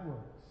how it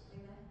works.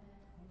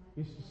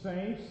 It's the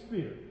same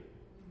spirit.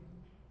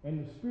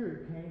 And the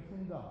spirit came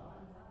from God.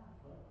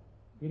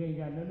 It ain't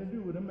got nothing to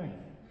do with a man.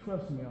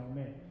 Trust me on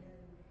that.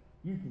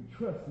 You can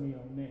trust me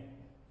on that.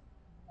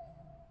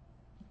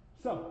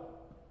 So,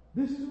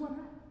 this is what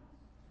happened.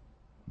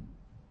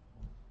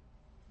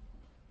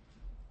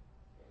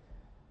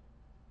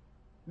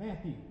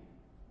 Matthew,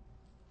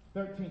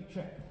 13th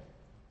chapter.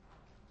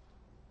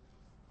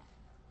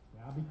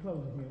 Now, I'll be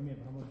closing here in a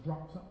minute. I'm going to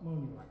drop something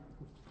on you right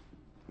quick.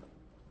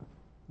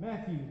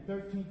 Matthew,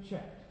 13th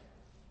chapter.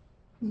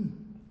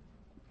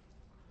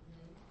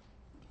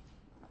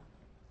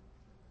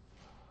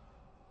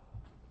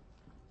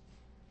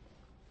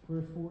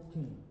 Verse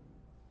 14.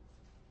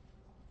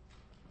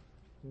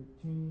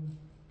 13.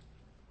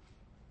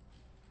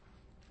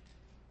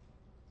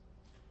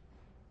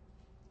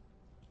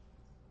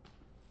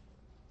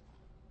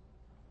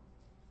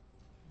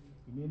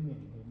 Give me a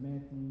minute here.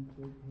 Matthew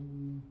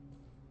 13.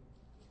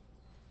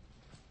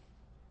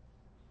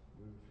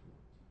 Verse 14.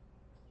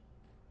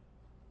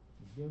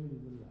 The devil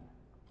is a lie.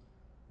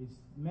 It's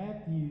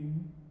Matthew,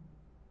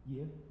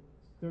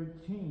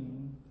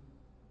 13.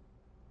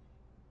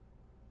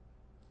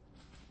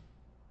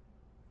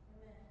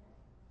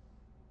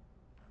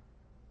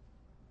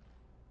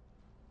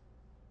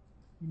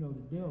 You know,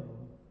 the devil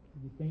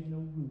just ain't no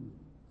good.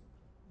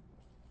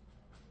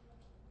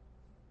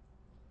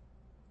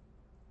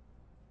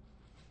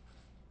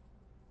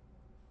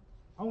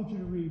 I want you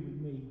to read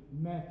with me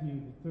Matthew,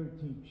 the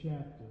 13th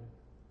chapter,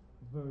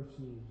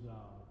 verses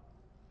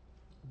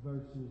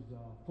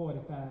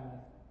 45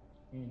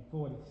 and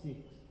 46.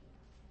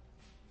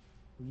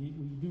 Will you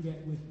do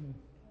that with me?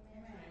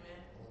 Amen.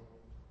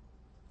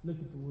 Look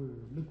at the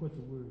word. Look what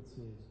the word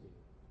says there.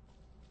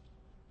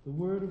 The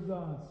word of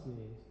God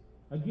says,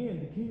 again,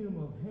 the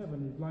kingdom of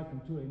heaven is like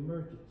unto a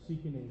merchant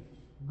seeking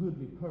a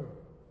goodly pearl.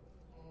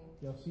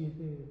 Y'all see it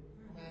there?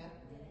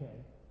 Okay.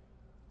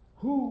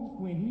 Who,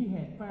 when he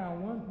had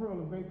found one pearl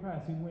of great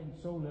price, he went and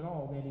sold it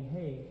all that he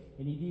had.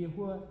 And he did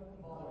what?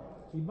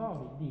 He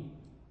bought it, did.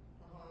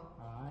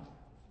 All right.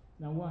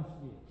 Now watch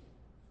this.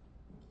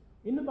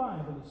 In the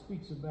Bible, it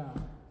speaks about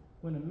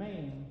when a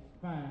man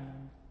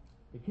finds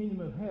the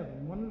kingdom of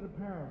heaven. One of the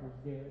parables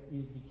there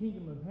is the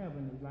kingdom of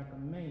heaven is like a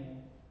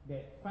man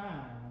that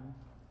found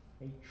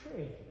a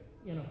treasure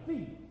in a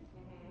field.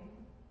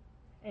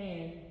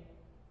 And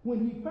when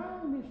he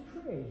found this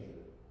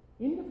treasure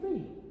in the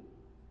field,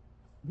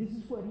 this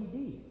is what he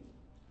did.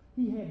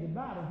 He had to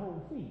buy the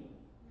whole field.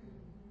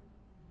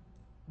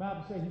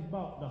 Bible says he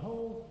bought the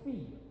whole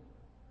field.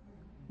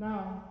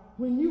 Now,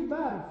 when you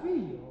buy the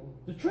field,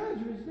 the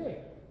treasure is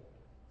there.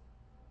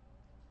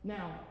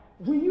 Now,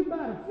 when you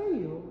buy the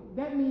field,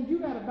 that means you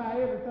got to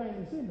buy everything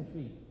that's in the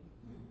field.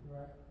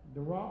 Right. The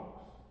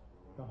rocks,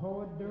 the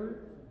hard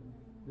dirt,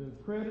 the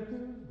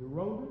predators, the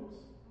rodents,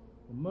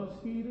 the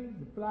mosquitoes,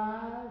 the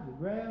flies, the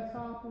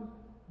grasshoppers,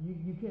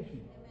 you catch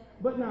me.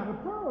 But now the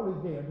pearl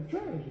is there, the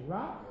treasure,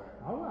 right?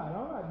 All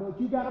right.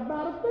 But you got to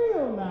buy the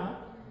field now.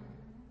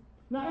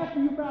 Now,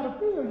 after you buy the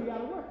field, you got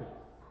to work it.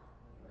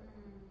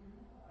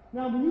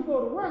 Now, when you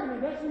go to working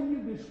it, that's when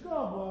you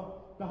discover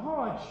the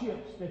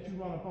hardships that you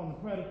run upon, the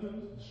predators,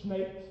 the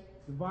snakes,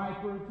 the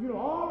vipers,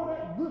 all of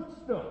that good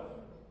stuff.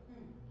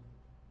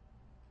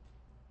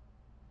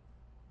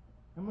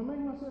 Am I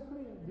making myself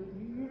clear?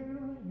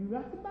 You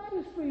got to buy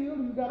this field,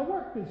 you got to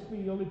work this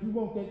field if you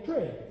want that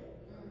treasure.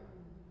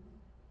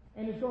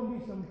 And it's going to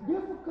be some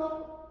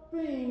difficult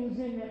things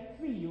in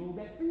that field.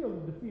 That field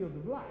is the field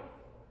of life.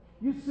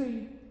 You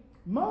see,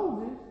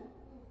 Moses,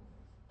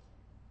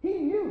 he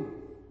knew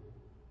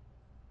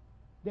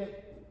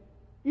that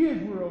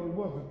Israel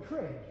was a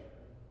treasure.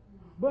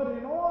 But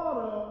in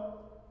order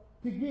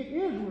to get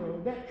Israel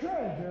that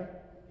treasure,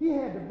 he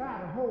had to buy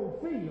the whole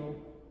field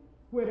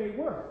where they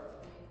were,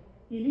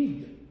 in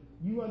Egypt.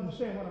 You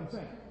understand what I'm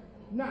saying?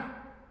 Now,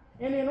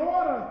 and in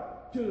order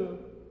to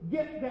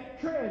get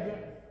that treasure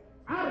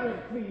out of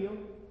that field,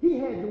 he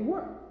had to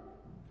work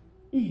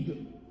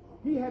Egypt.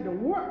 He had to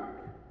work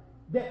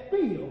that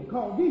field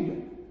called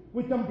Egypt.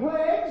 With them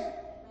plagues,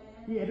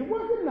 he had to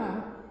work it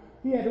now.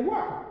 He had to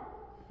work it.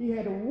 He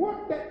had to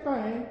work that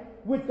thing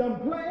with them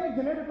plagues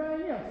and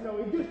everything else.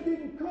 It just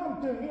didn't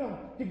come to him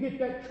to get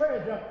that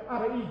treasure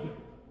out of Egypt.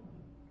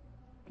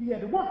 He had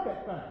to work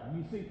that thing,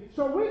 you see.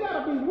 So we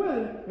got to be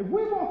willing, if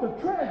we want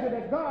the treasure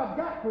that God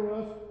got for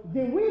us,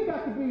 then we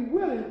got to be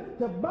willing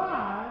to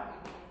buy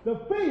the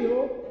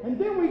field, and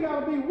then we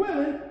got to be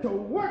willing to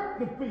work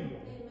the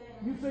field.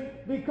 You see,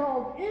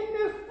 because in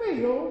this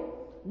field,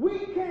 we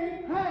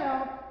can't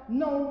have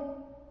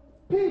no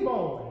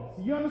P-boys.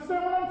 You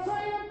understand what I'm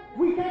saying?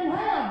 We can't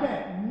have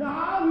that.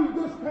 Nah,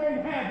 we just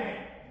can't have it.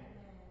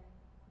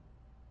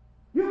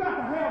 You got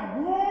to have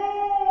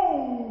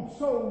grown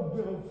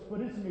soldiers for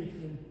this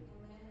mission.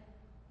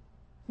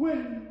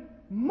 When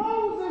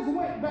Moses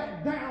went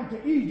back down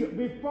to Egypt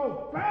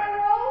before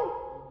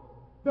Pharaoh,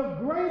 the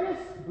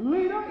greatest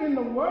leader in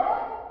the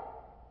world,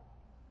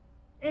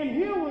 and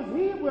here was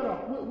he with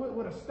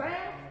a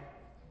staff.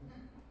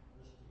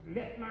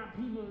 Let my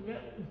people go.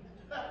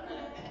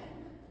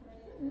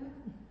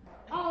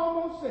 I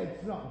almost said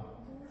something.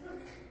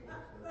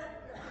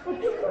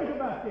 But you think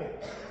about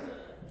that.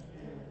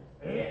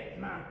 Let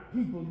my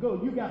people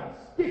go. You got a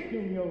stick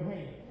in your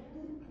hand.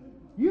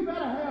 You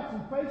better have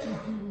some faith in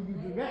you when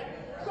you do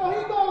that. So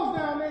he goes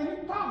down there and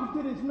he's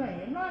talking to this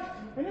man, right?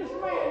 And this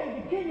man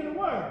is the king of the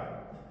world.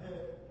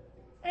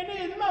 And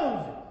there's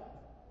Moses,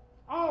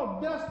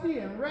 all dusty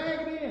and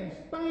raggedy and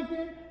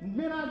stinking, and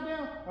been out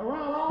there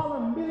around all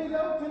them billy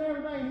goats and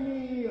everything. He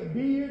ain't a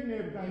beard and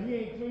everything. He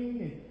ain't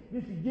clean. And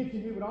this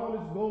Egyptian here with all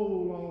this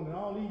gold on and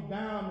all these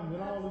diamonds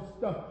and all this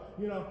stuff,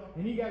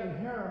 and he got his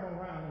harem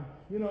around him,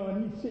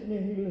 and he's sitting there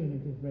and he's looking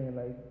at this man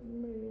like,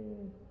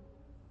 man,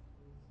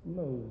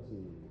 Moses,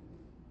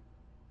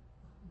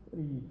 what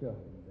are you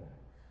talking about?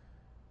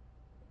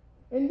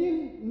 And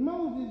then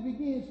Moses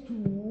begins to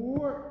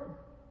work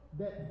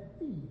that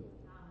field.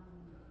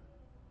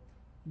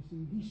 You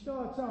see, he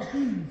starts off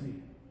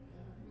easy.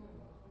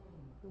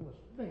 Throw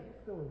a snake,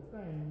 throw a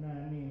thing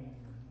down there and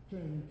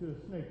turn into a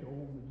snake, the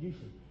old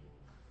magician.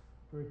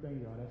 First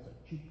thing, that's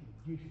a cheap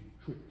magician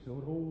trick. So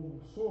the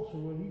old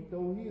sorcerer, he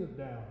throw his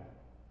down.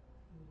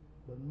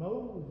 But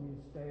Moses'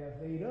 staff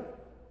ate up.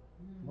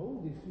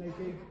 Moses' snake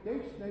ate,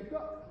 they snake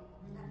up.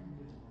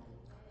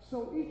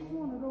 So each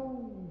one of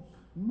those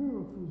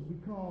miracles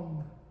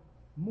become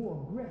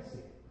more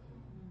aggressive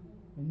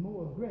and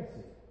more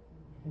aggressive.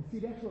 And see,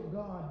 that's what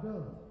God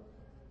does.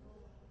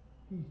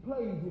 He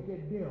plays with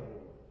that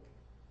devil.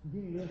 And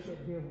then he lets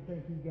that devil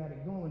think he got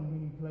it going, and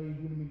then he plays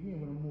with him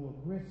again with a more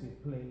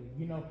aggressive play,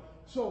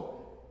 So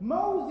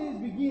Moses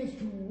begins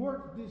to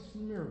work this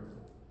miracle.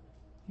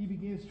 He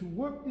begins to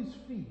work this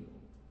field.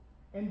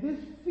 And this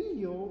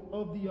field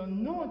of the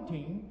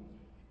anointing,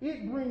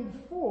 it brings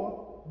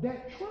forth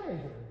that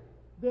treasure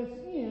that's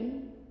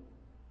in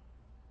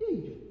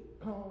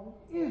Egypt called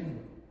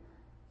Israel.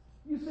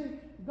 You see,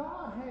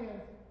 God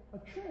has a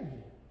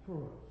treasure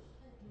for us.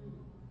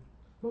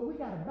 But we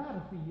got to buy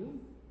the field,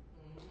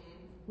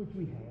 which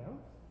we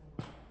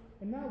have.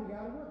 And now we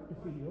got to work the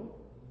field,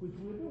 which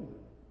we're doing.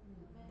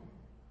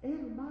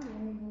 Everybody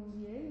ain't going to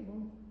be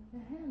able to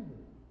handle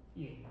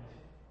it.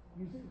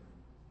 You see?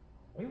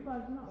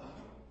 Everybody's not.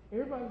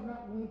 Everybody's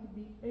not going to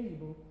be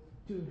able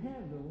to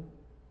handle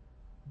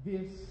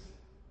this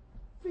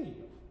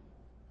field.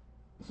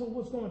 So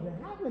what's going to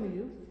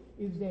happen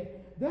is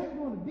that there's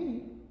going to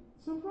be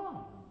some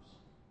problems.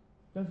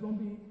 There's going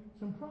to be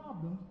some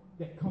problems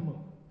that come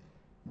up.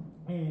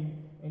 And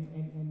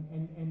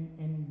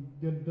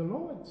the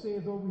Lord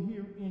says over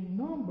here in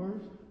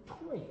Numbers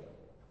 12,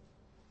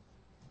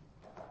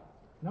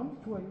 Numbers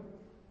 12,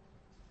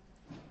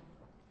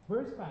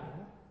 verse 5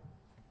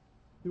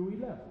 through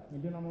 11.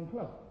 And then I'm going to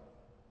close.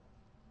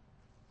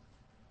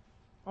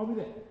 Are we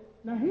there?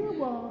 Now here's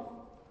Moses.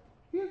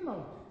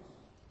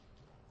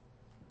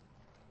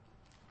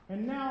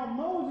 And now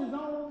Moses'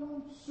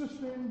 own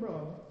sister and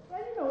brother. Now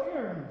you know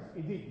Aaron's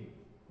Ezekiel.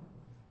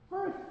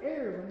 First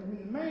Aaron, when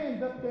the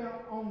man's up there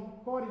on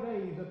 40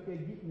 days up there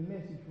getting the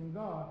message from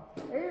God,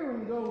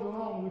 Aaron goes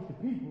along with the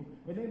people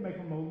and they make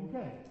a molten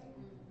calf.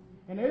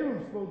 And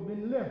Aaron's supposed to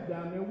be left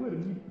down there with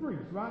him, he's the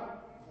priest, right?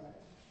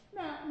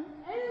 Now,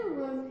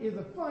 Aaron is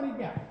a funny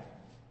guy.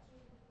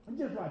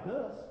 Just like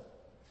us.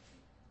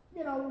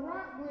 You know,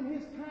 right when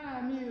his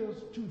time is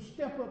to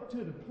step up to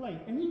the plate,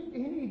 and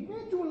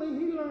eventually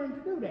he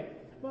learned to do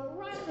that. But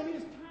right when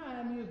his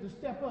time is to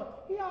step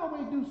up, he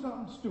always do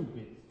something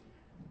stupid.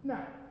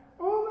 Now,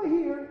 over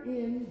here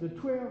in the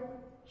 12th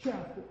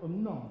chapter of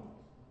Numbers,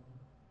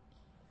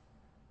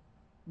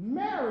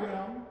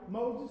 Miriam,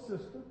 Moses'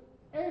 sister,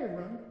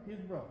 Aaron, his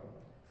brother.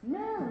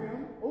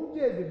 Miriam, old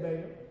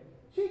Jezebel,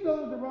 she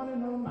goes to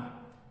running her mouth.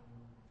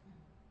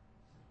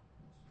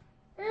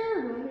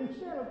 Aaron,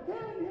 instead of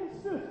telling his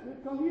sister,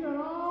 because he done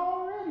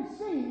already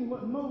seen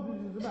what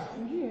Moses is about,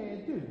 and she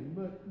had too,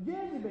 but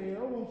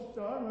Jezebel wants to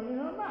start running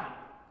her mouth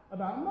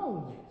about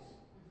Moses.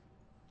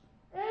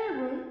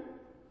 Aaron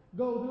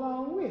goes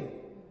along with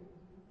it.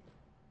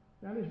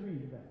 Now let's read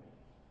it back.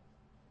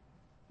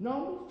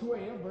 Numbers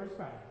 12, verse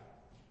 5.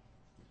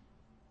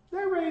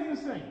 They're raising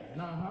singing,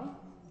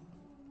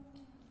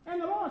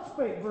 And the Lord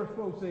spake, verse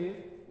 4 says,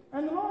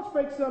 and the Lord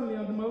spake suddenly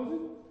unto Moses,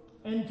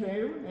 and to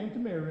Aaron, and to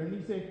Miriam,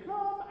 and he said,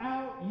 come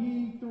out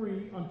ye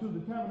three unto the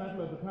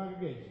tabernacle of the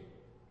congregation.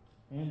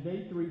 And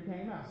they three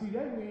came out. See, they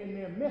were in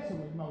there messing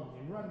with Moses,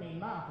 running their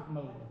mouth at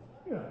Moses.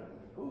 You know,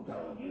 who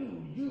told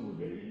you? You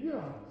know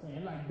what I'm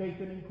saying? Like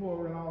Dathan and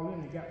Korah and all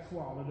them that got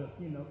swallowed up,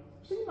 you know.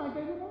 Seemed like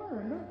they would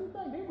learn. Don't you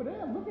think? They were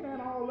there looking at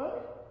all of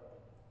it,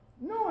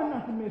 knowing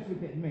not to mess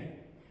with that man.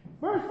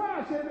 Verse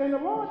 5 says, and the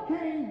Lord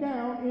came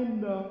down in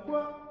the,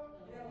 what?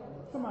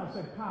 Somebody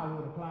said power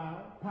of the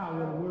cloud,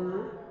 power of the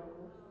word,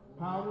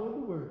 power of the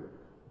word.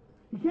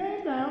 He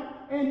came down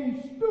and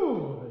he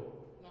stood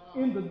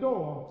in the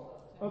door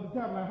of the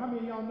tabernacle. How many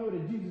of y'all know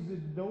that Jesus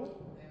is the door?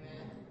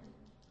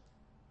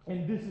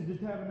 And this is the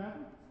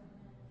tabernacle?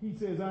 He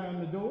says, I am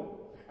the door.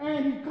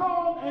 And he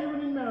called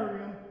Aaron and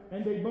Miriam,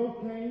 and they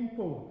both came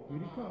forth. Here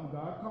he come.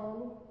 God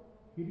called them.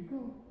 Here he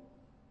come.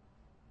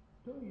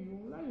 Told you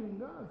won't like when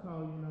God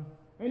called you now.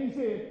 And he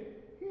said,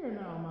 hear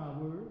now my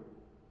word.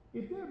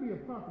 If there be a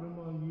prophet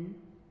among you,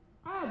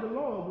 I, the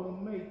Lord, will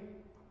make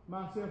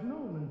myself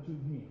known unto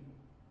him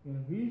in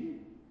a vision,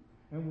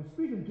 and will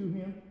speak unto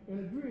him in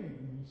a dream,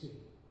 he said.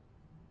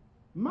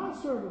 My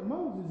servant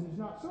Moses is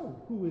not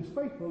so, who is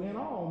faithful in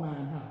all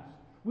mine house.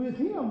 With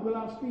him will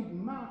I speak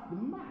mouth to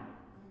mouth,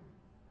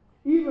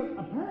 even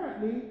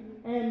apparently,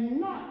 and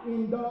not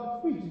in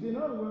dark speeches. In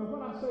other words,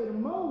 when I say to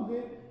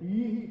Moses,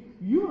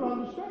 you'll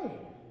understand.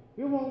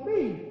 It won't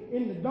be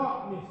in the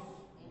darkness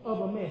of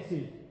a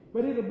message,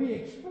 but it'll be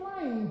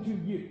explained to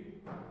you.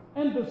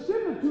 And the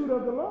similitude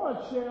of the Lord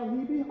shall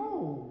he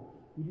behold.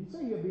 He didn't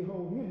say he'll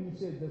behold him. He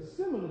said the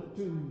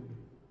similitude.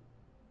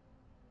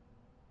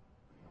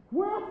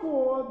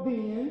 Wherefore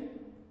then,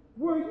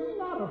 were ye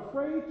not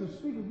afraid to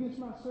speak against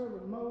my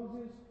servant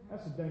Moses?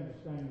 That's a dangerous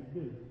thing to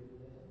do.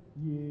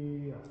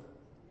 Yeah.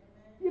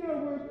 You know,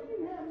 where you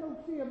didn't have no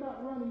fear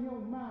about running your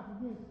mouth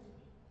against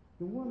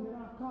the one that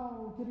I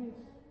called to this.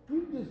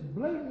 You just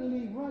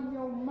blatantly run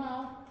your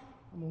mouth.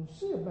 I'm going to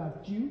see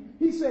about you.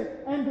 He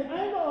said, and the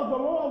anger of the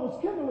Lord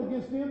was kindled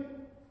against him,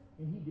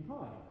 and he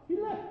departed. He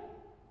left.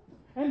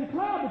 And the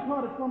cloud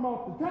departed from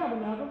off the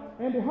tabernacle,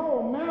 and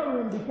behold,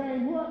 Miriam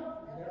became what?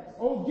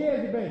 Old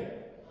Jezebel.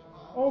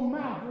 Old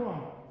mouth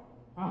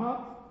runner.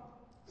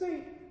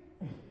 See,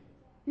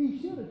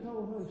 he should have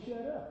told her to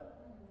shut up.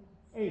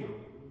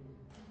 Aaron.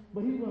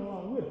 But he went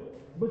along with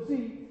it. But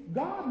see,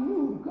 God knew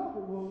who the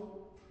culprit was.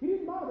 He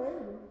didn't bother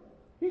Aaron.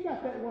 He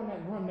got that one that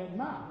run that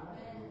mouth.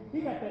 He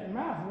got that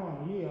mouth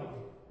runner, yeah.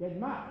 That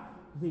mouth.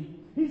 See,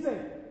 he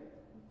said,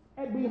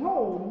 and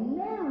behold,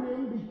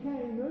 Miriam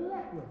became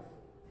leprous,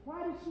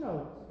 white as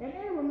snow. And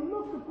Aaron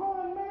looked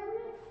upon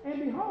Miriam, and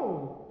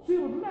behold, she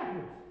was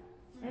leprous.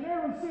 And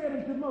Aaron said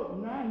unto Moses,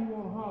 now you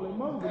want to holler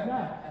Moses.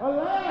 Now,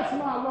 alas,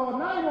 my Lord,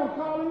 now you want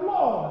to call him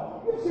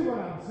Lord. You see what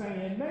I'm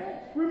saying, man?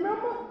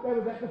 Remember, they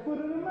was at the foot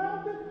of the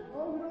mountain.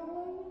 Oh, you don't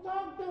want to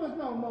talk to us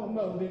no more,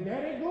 Moses.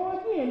 There they go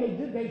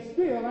again. They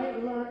still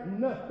ain't learned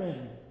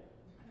nothing.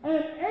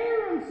 And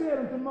Aaron said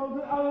unto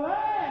Moses,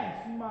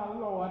 alas, my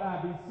Lord,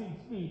 I beseech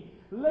thee,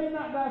 lay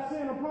not thy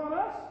sin upon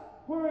us,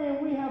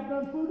 wherein we have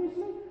done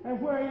foolishly,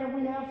 and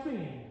wherein we have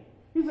sinned.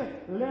 He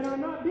said, let her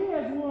not be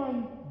as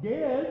one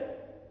dead,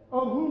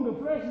 of whom the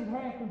flesh is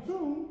half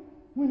consumed,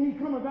 when he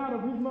cometh out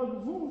of his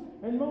mother's womb.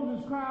 And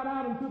Moses cried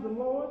out unto the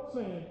Lord,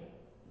 saying,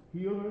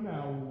 heal her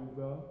now, O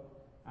God,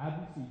 I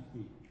beseech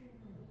thee.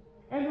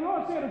 And the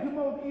Lord said unto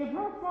Moses, if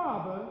her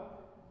father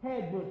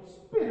had but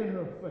spit in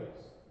her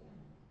face,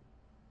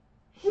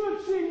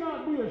 should she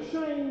not be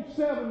ashamed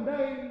 7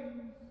 days?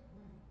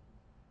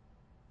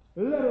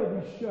 Let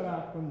her be shut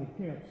out from the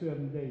camp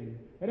 7 days.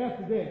 And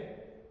after that,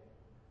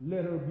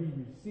 let her be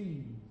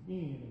received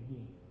in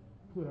again.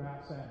 Put her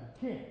outside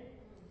the camp.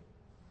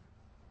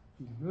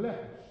 She's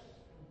leprous.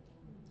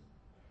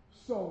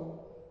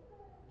 So,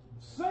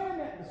 saying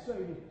that to say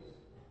this,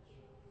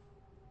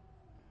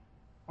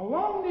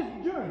 along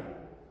this journey,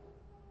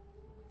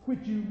 which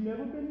you've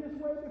never been this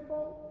way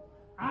before,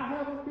 I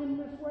haven't been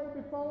this way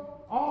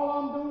before, all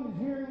I'm doing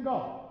is hearing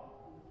God.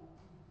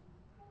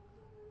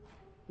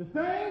 The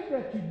things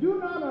that you do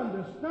not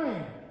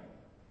understand,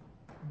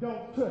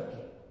 don't touch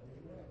it.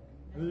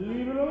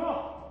 Leave it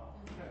alone.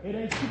 It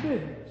ain't your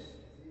business.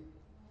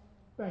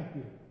 Thank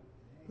you.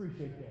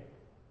 Appreciate that.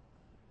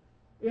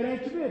 It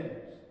ain't your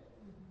business.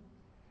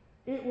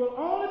 It will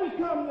only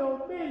become your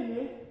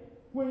business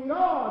when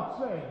God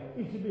says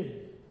it's your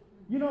business.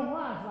 You know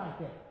why it's like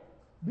that?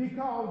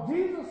 Because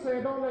Jesus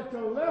said, don't let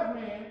your left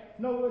hand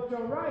know what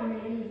your right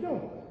hand is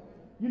doing.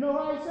 You know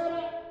why he said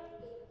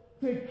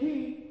that? To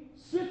keep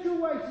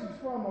situations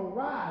from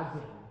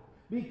arising.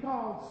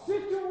 Because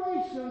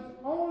situations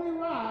only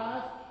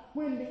rise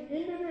when the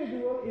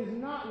individual is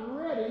not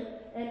ready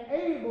and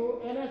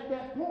able, and at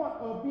that point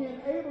of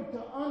being able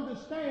to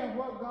understand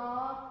what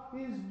God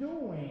is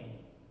doing.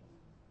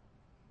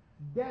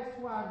 That's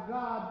why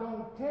God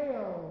don't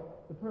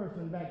tell the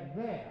person back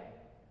there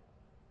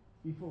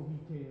before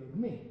he tells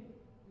me.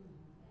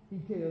 He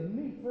tells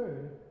me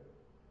first,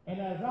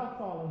 and as I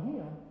follow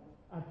him,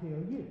 I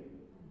tell you.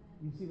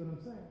 You see what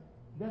I'm saying?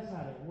 That's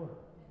how that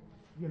works.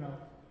 You know,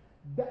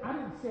 I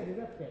didn't set it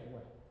up that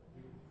way.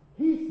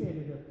 He set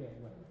it up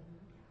that way.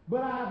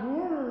 But I've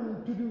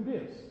learned to do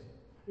this.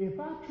 If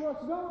I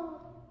trust God,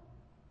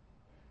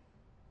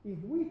 if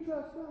we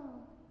trust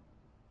God,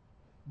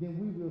 then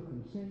we will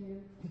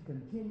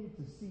continue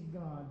to see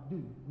God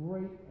do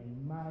great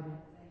and mighty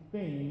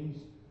things,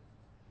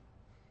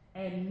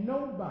 and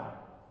nobody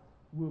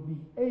will be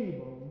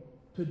able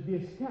to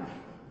discount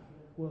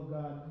what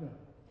God has done.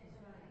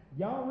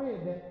 Y'all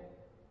read that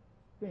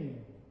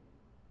thing.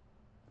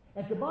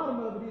 At the bottom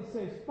of it, it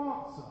says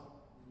sponsor.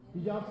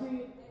 Did y'all see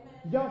it?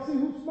 Did y'all see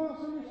who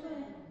sponsored this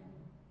thing?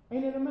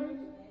 Ain't it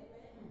amazing?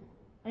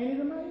 Ain't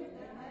it amazing?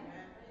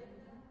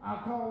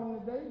 I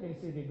called them today. They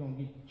said they're going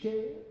to get the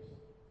chairs.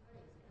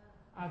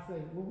 I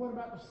said, well, what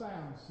about the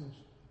sound system?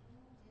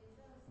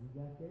 We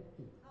got that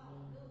too.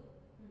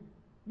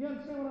 You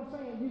understand what I'm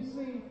saying? You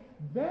see,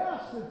 their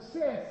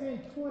success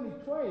in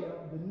 2012,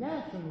 the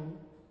national,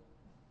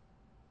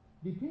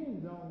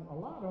 depends on a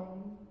lot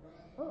on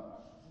us.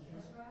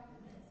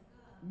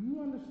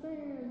 You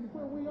understand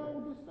where we are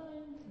with this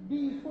thing?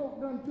 These folk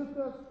done took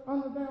us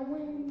under their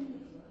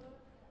wings.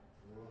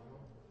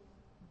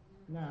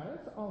 Now,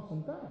 that's an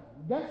awesome thing.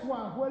 That's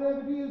why whatever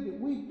it is that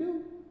we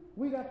do,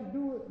 we got to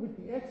do it with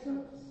the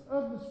excellence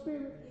of the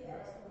Spirit.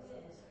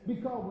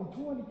 Because when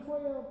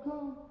 2012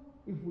 comes,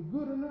 if we're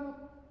good enough,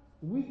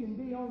 we can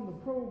be on the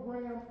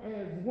program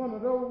as one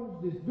of those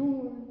that's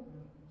doing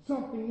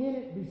something in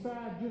it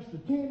besides just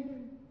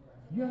attending.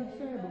 You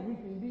understand? But we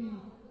can be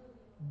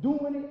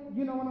doing it,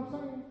 you know what I'm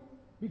saying?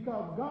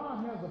 Because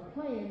God has a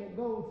plan that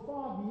goes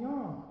far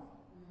beyond.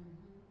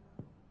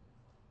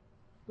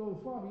 Goes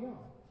far beyond.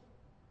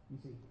 You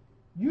see,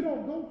 you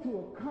don't go to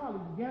a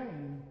college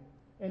game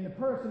and the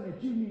person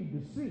that you need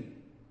to see,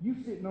 you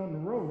sitting on the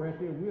row right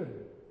there with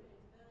them.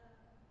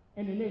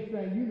 And the next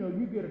thing you know,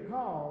 you get a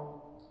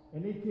call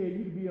and they tell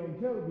you to be on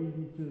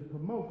television to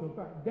promote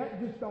something. That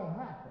just don't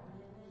happen.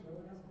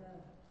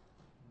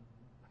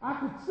 I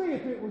could see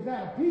if it was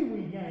at a Pee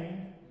Wee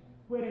game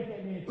where they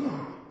get many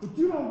people. But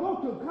you don't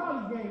go to a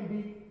college game,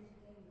 Deep,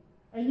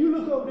 and you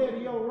look over there to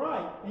your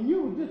right, and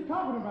you were just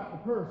talking about the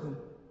person.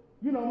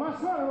 You know, my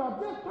son-in-law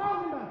just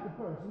talking about the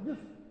person,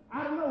 just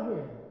out of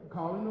nowhere,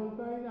 calling those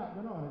things out.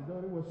 But on it,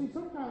 dirty word. See,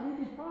 sometimes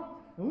we be talking,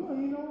 and we don't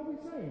even know what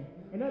we're saying.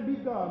 And that be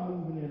God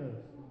moving in us.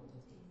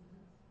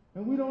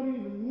 And we don't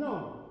even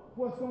know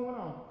what's going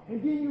on.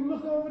 And then you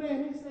look over there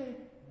and he say,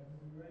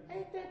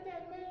 ain't that man?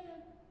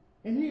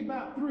 And he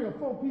about 3 or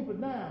 4 people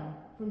down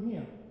from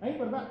him. Ain't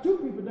but about 2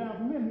 people down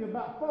from him. He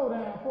about 4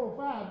 down, 4 or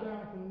 5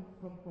 down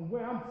from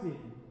where I'm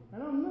sitting.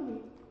 And I'm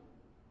looking.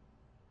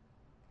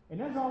 And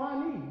that's all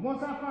I need.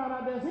 Once I find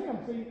out that's him,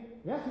 see,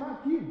 that's my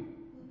cue.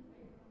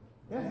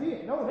 That's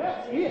it. No,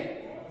 that's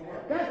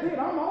it. That's it.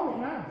 I'm on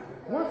it now.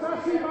 Once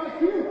I see my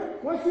cue,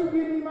 once you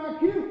give me my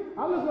cue,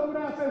 I look over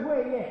there and say,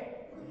 where he at?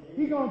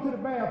 He going to the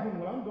bathroom.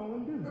 Well, I'm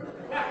going to do it.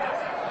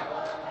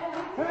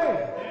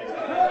 Hey,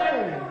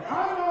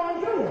 I'm going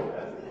to do it.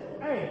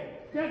 Hey,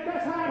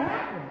 that's how it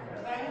happens.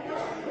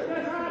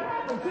 That's how it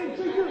happens.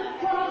 See, what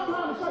I'm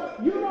trying to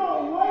say, you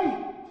don't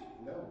wait.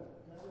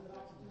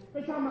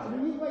 They talking about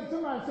when you wait,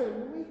 somebody said,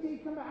 well, we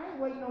come back, I ain't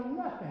waiting on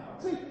nothing.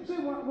 See,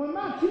 when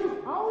my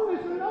cue, I don't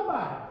listen to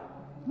nobody.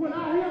 When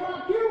I hear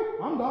my cue,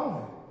 I'm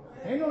gone.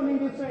 Ain't no need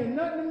to say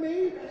nothing to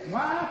me.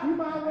 Wife, you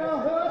might well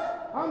hush.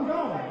 I'm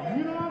gone.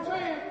 You know what I'm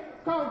saying?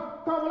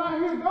 Because when I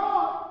hear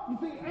God, you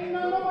see, ain't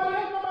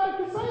nobody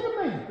can say to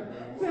me.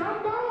 See,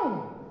 I'm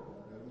gone.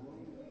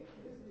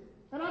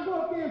 And I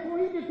go up there, and before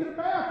he gets to the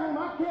bathroom,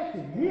 I catch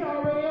him. He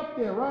already up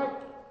there, right?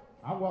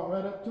 I walked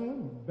right up to him,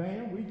 and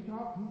bam, we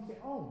talked. He said,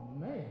 oh,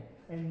 man.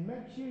 And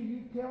make sure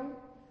you tell him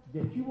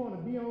that you want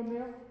to be on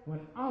there when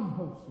I'm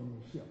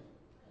hosting the show.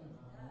 I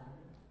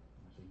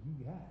said, you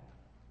got it.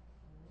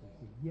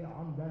 He said, yeah,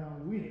 I'm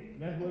down with it.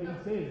 That's what he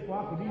said. Before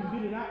I could even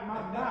get it out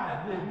my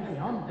mouth. He said,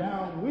 I'm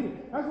down with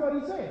it. That's what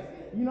he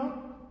said, you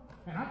know.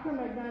 And I come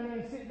back down there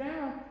and sit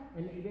down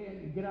and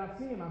then get out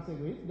to see him. I said,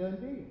 well, it's done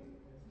deal.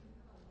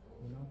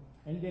 You know.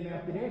 And then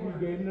after that,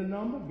 he gave him the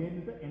number,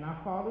 and I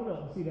followed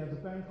up. See, there's a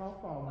thing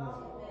called follow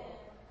up.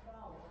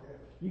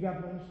 You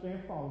got to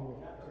understand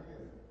follow up.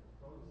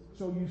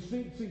 So you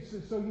see,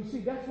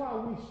 that's why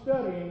we're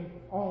studying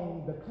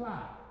on the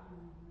cloud.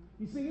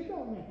 You see, it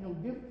don't make no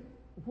difference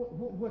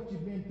what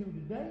you've been through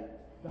today,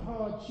 the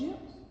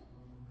hardships.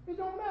 It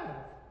don't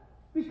matter.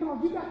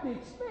 Because you got to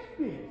expect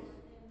this.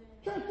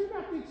 Church, you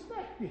got to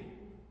expect it.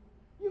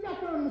 You got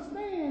to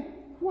understand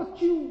what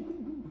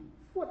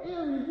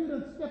area you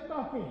done stepped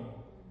off in.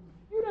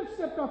 You done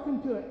stepped off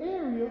into an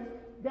area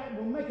that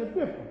will make a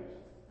difference.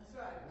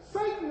 That's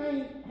right. Satan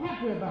ain't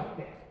happy about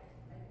that.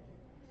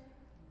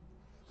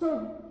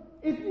 So,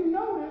 if you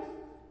notice,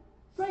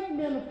 Satan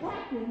been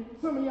attacking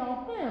some of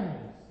y'all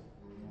families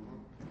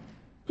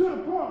to the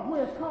point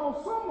where it's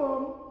caused some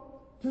of them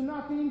to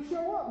not even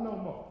show up no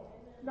more.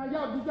 Now,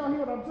 did y'all hear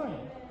what I'm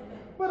saying?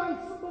 But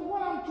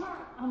what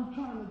I'm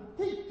trying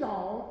to teach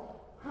y'all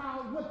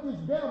what this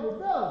devil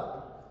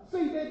does.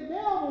 See, the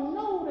devil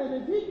knows that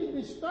if he can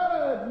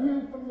disturb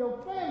you from your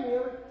family,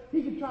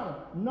 he can try to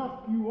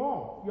knock you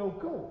off your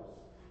course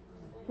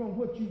from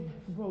what you're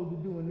supposed to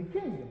do in the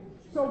kingdom.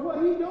 So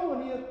what he's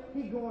doing is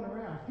he's going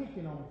around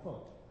picking on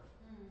folks.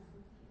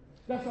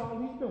 That's all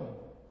he's doing.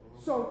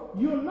 So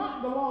you're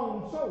not the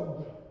lone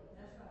soldier.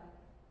 That's right.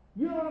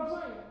 You know what I'm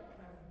saying?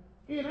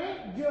 It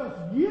ain't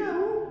just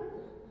you.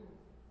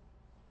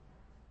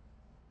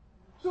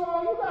 So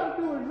all you got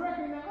to do is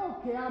recognize,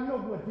 okay, I know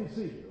what this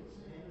is.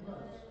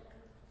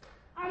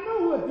 I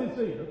know what this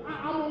is.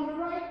 I'm on the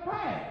right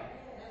path.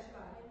 That's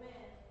right.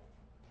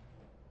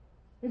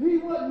 If he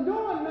wasn't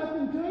doing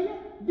nothing to you,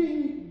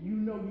 then you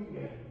know you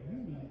need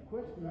to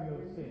question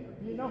yourself.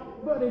 You know.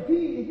 But if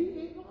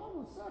he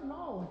all of a sudden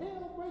all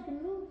hell breaking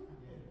loose,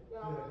 you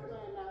know what I'm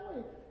saying that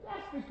way.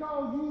 That's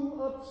because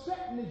you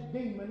upsetting this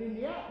demon in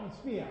the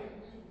atmosphere.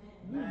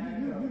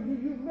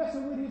 You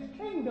messing with his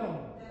kingdom.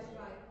 That's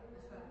right.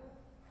 That's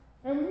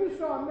right. And when you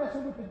start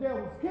messing with the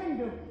devil's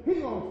kingdom,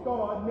 he's gonna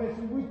start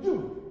messing with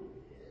you.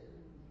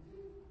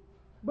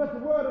 But the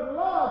word of the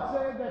Lord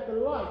says that the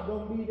light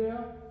gonna be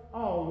there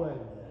always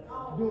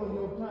during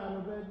your time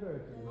of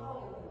adversity.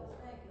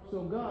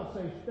 So God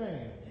says,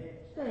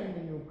 stand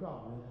in your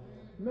calling.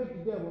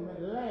 Make the devil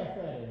laugh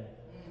at him.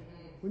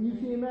 When you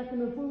see him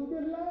acting a fool,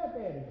 then laugh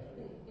at him.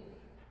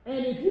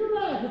 And if you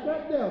laugh at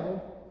that devil,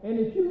 and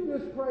if you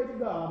just pray to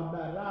God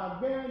about it,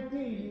 I'll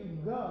guarantee you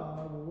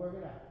God will work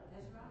it out.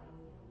 That's right.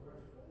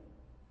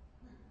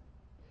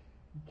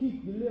 You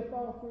keep your lip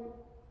off it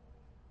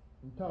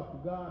and talk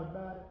to God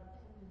about it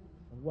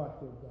and watch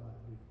what God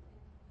do.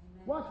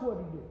 Watch what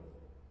he do.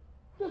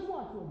 Just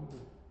watch what he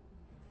do.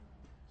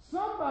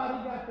 Somebody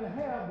got to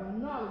have the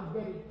knowledge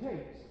that it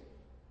takes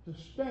to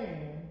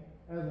stand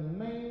as a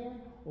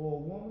man or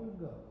a woman of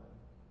God.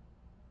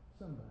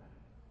 Somebody.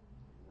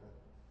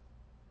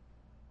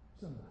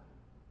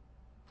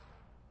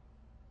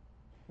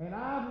 And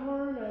I've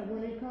learned that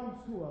when it comes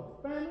to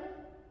a family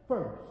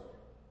first,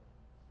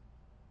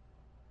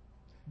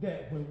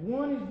 that when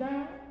one is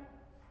down,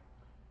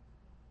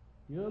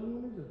 the other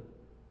one is up.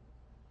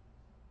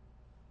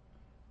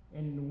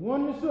 And the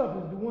one that's up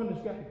is the one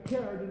that's got to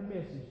carry the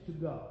message to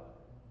God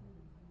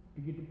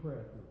to get the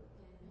prayer through.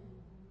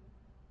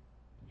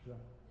 That's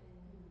right.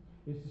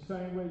 It's the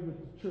same way with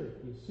the church,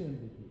 the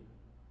assembly here.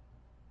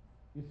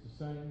 It's the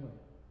same way.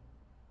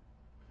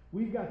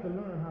 We've got to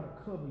learn how to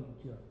cover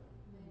each other,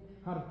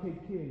 how to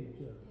take care of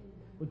each other.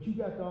 But you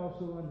got to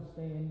also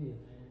understand this,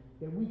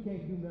 that we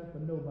can't do nothing for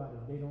nobody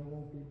if they don't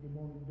want it, they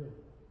want to do it.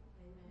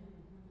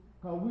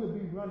 Because we'll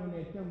be running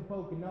at them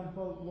folk, and them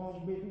folk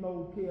won't be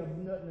no care of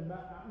nothing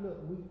about it. Look,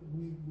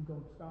 we're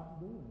going to stop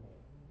doing that.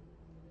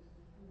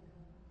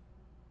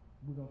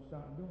 We're going to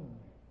stop doing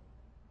that.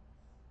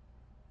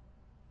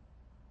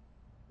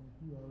 I think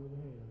you already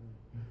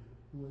have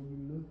the way you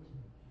look.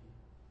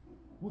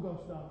 We're going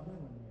to stop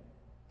doing that.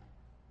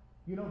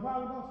 You know why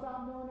we're going to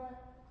stop doing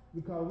that?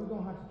 Because we're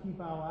going to have to keep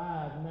our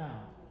eyes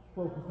now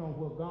focused on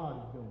what God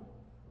is doing.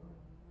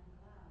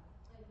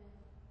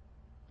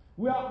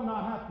 We ought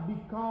not have to be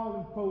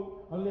calling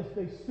folk unless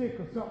they're sick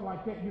or something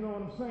like that, you know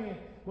what I'm saying?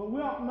 But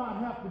we ought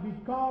not have to be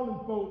calling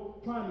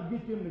folk trying to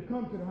get them to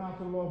come to the house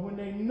of the Lord when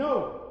they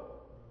know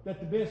that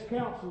the best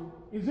counsel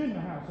is in the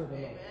house of the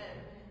Lord.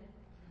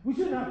 We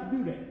shouldn't have to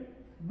do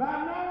that.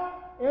 By now,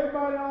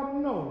 everybody ought to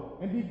know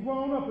and be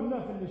grown up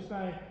enough in this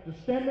thing to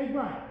stand their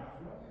ground.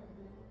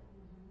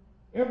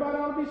 Everybody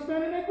ought to be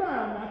standing their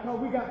ground now because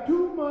we got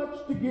too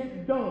much to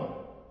get done.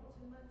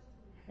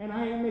 And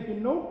I ain't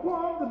making no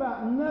qualms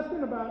about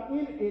nothing about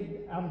any.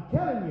 I'm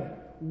telling you,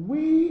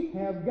 we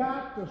have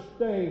got to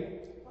stay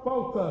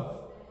focused.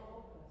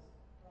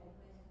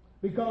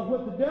 Because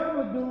what the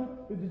devil will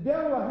do is the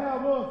devil will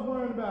have us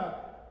worrying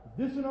about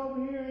this one over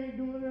here ain't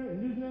doing it,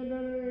 and this and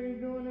that ain't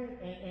doing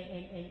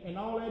it, and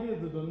all that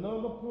is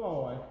another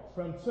ploy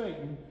from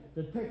Satan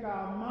to take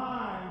our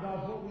minds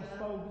off what we're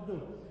supposed to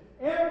do.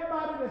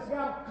 Everybody that's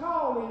got a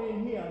calling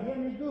in here, hear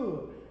me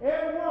good.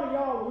 Every one of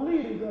y'all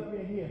leaders up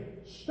in here,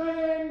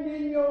 stand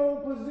in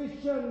your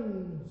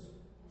positions.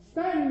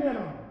 Stand in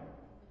them.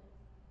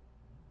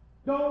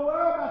 Don't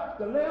worry about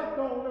the left,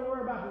 don't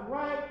worry about the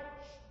right.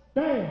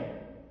 Stand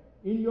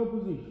in your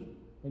position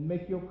and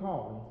make your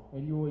calling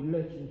and your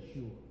election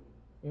sure.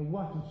 And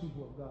watch and see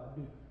what God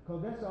do.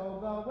 Because that's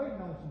all God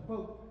waiting on, some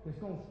folks that's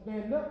going to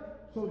stand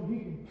up so that he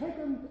can take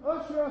them,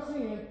 usher us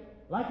in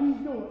like he's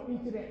doing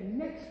into that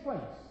next place.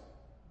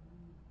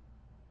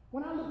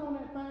 When I look on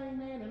that thing,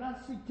 man, and I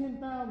see 10,000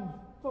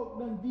 folk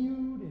done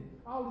viewed and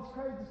all this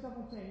crazy stuff,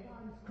 I'm saying,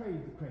 God, it's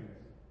crazy.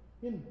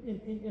 In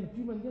a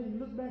few months, then you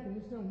look back and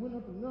this done went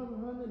up another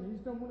 100, and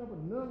this done went up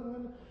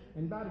another 100,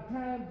 and by the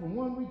time from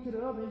one week to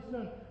the other, it's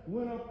done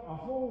went up a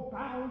whole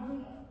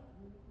 1,000.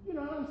 You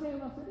know what I'm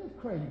saying? I said, it's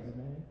crazy,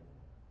 man.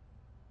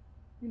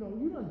 You know,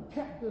 you done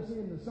tapped us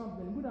into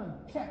something, we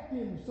done tapped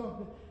into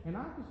something, and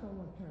I just don't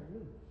want to turn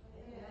loose.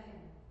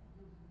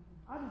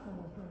 I just don't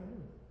want to turn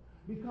loose.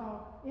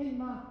 Because in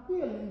my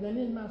feelings and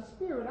in my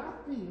spirit, I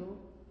feel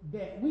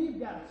that we've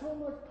got so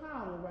much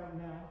power right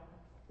now,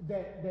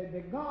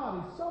 that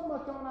God is so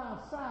much on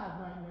our side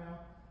right now,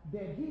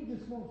 that he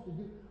just wants to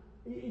do,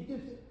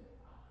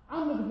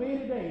 I'm looking for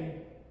any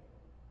day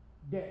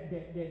that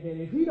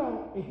if he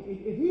don't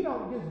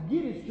just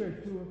get his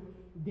church to him,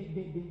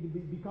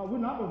 because we're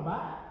not going to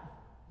buy it.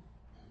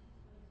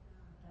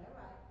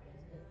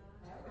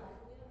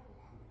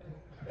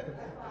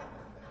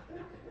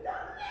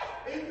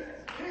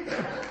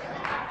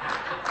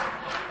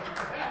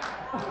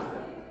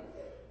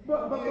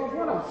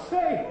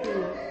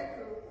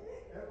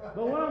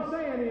 But what I'm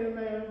saying is,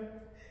 man,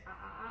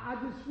 I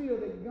just feel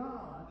that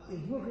God is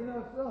hooking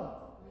us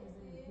up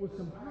with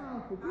some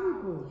powerful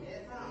people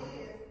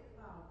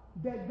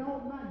that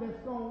don't mind,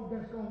 that's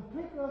gonna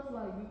take us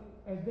like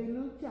as they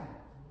little child,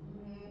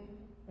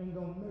 and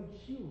gonna make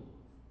sure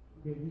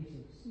that we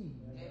succeed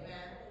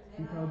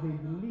because they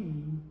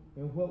believe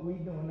in what we're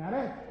doing. Now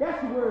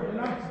that's the word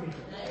that I'm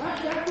speaking.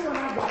 That's the one I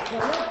got. Let's give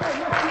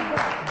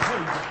God some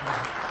praise.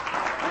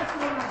 That's the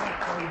one I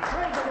got.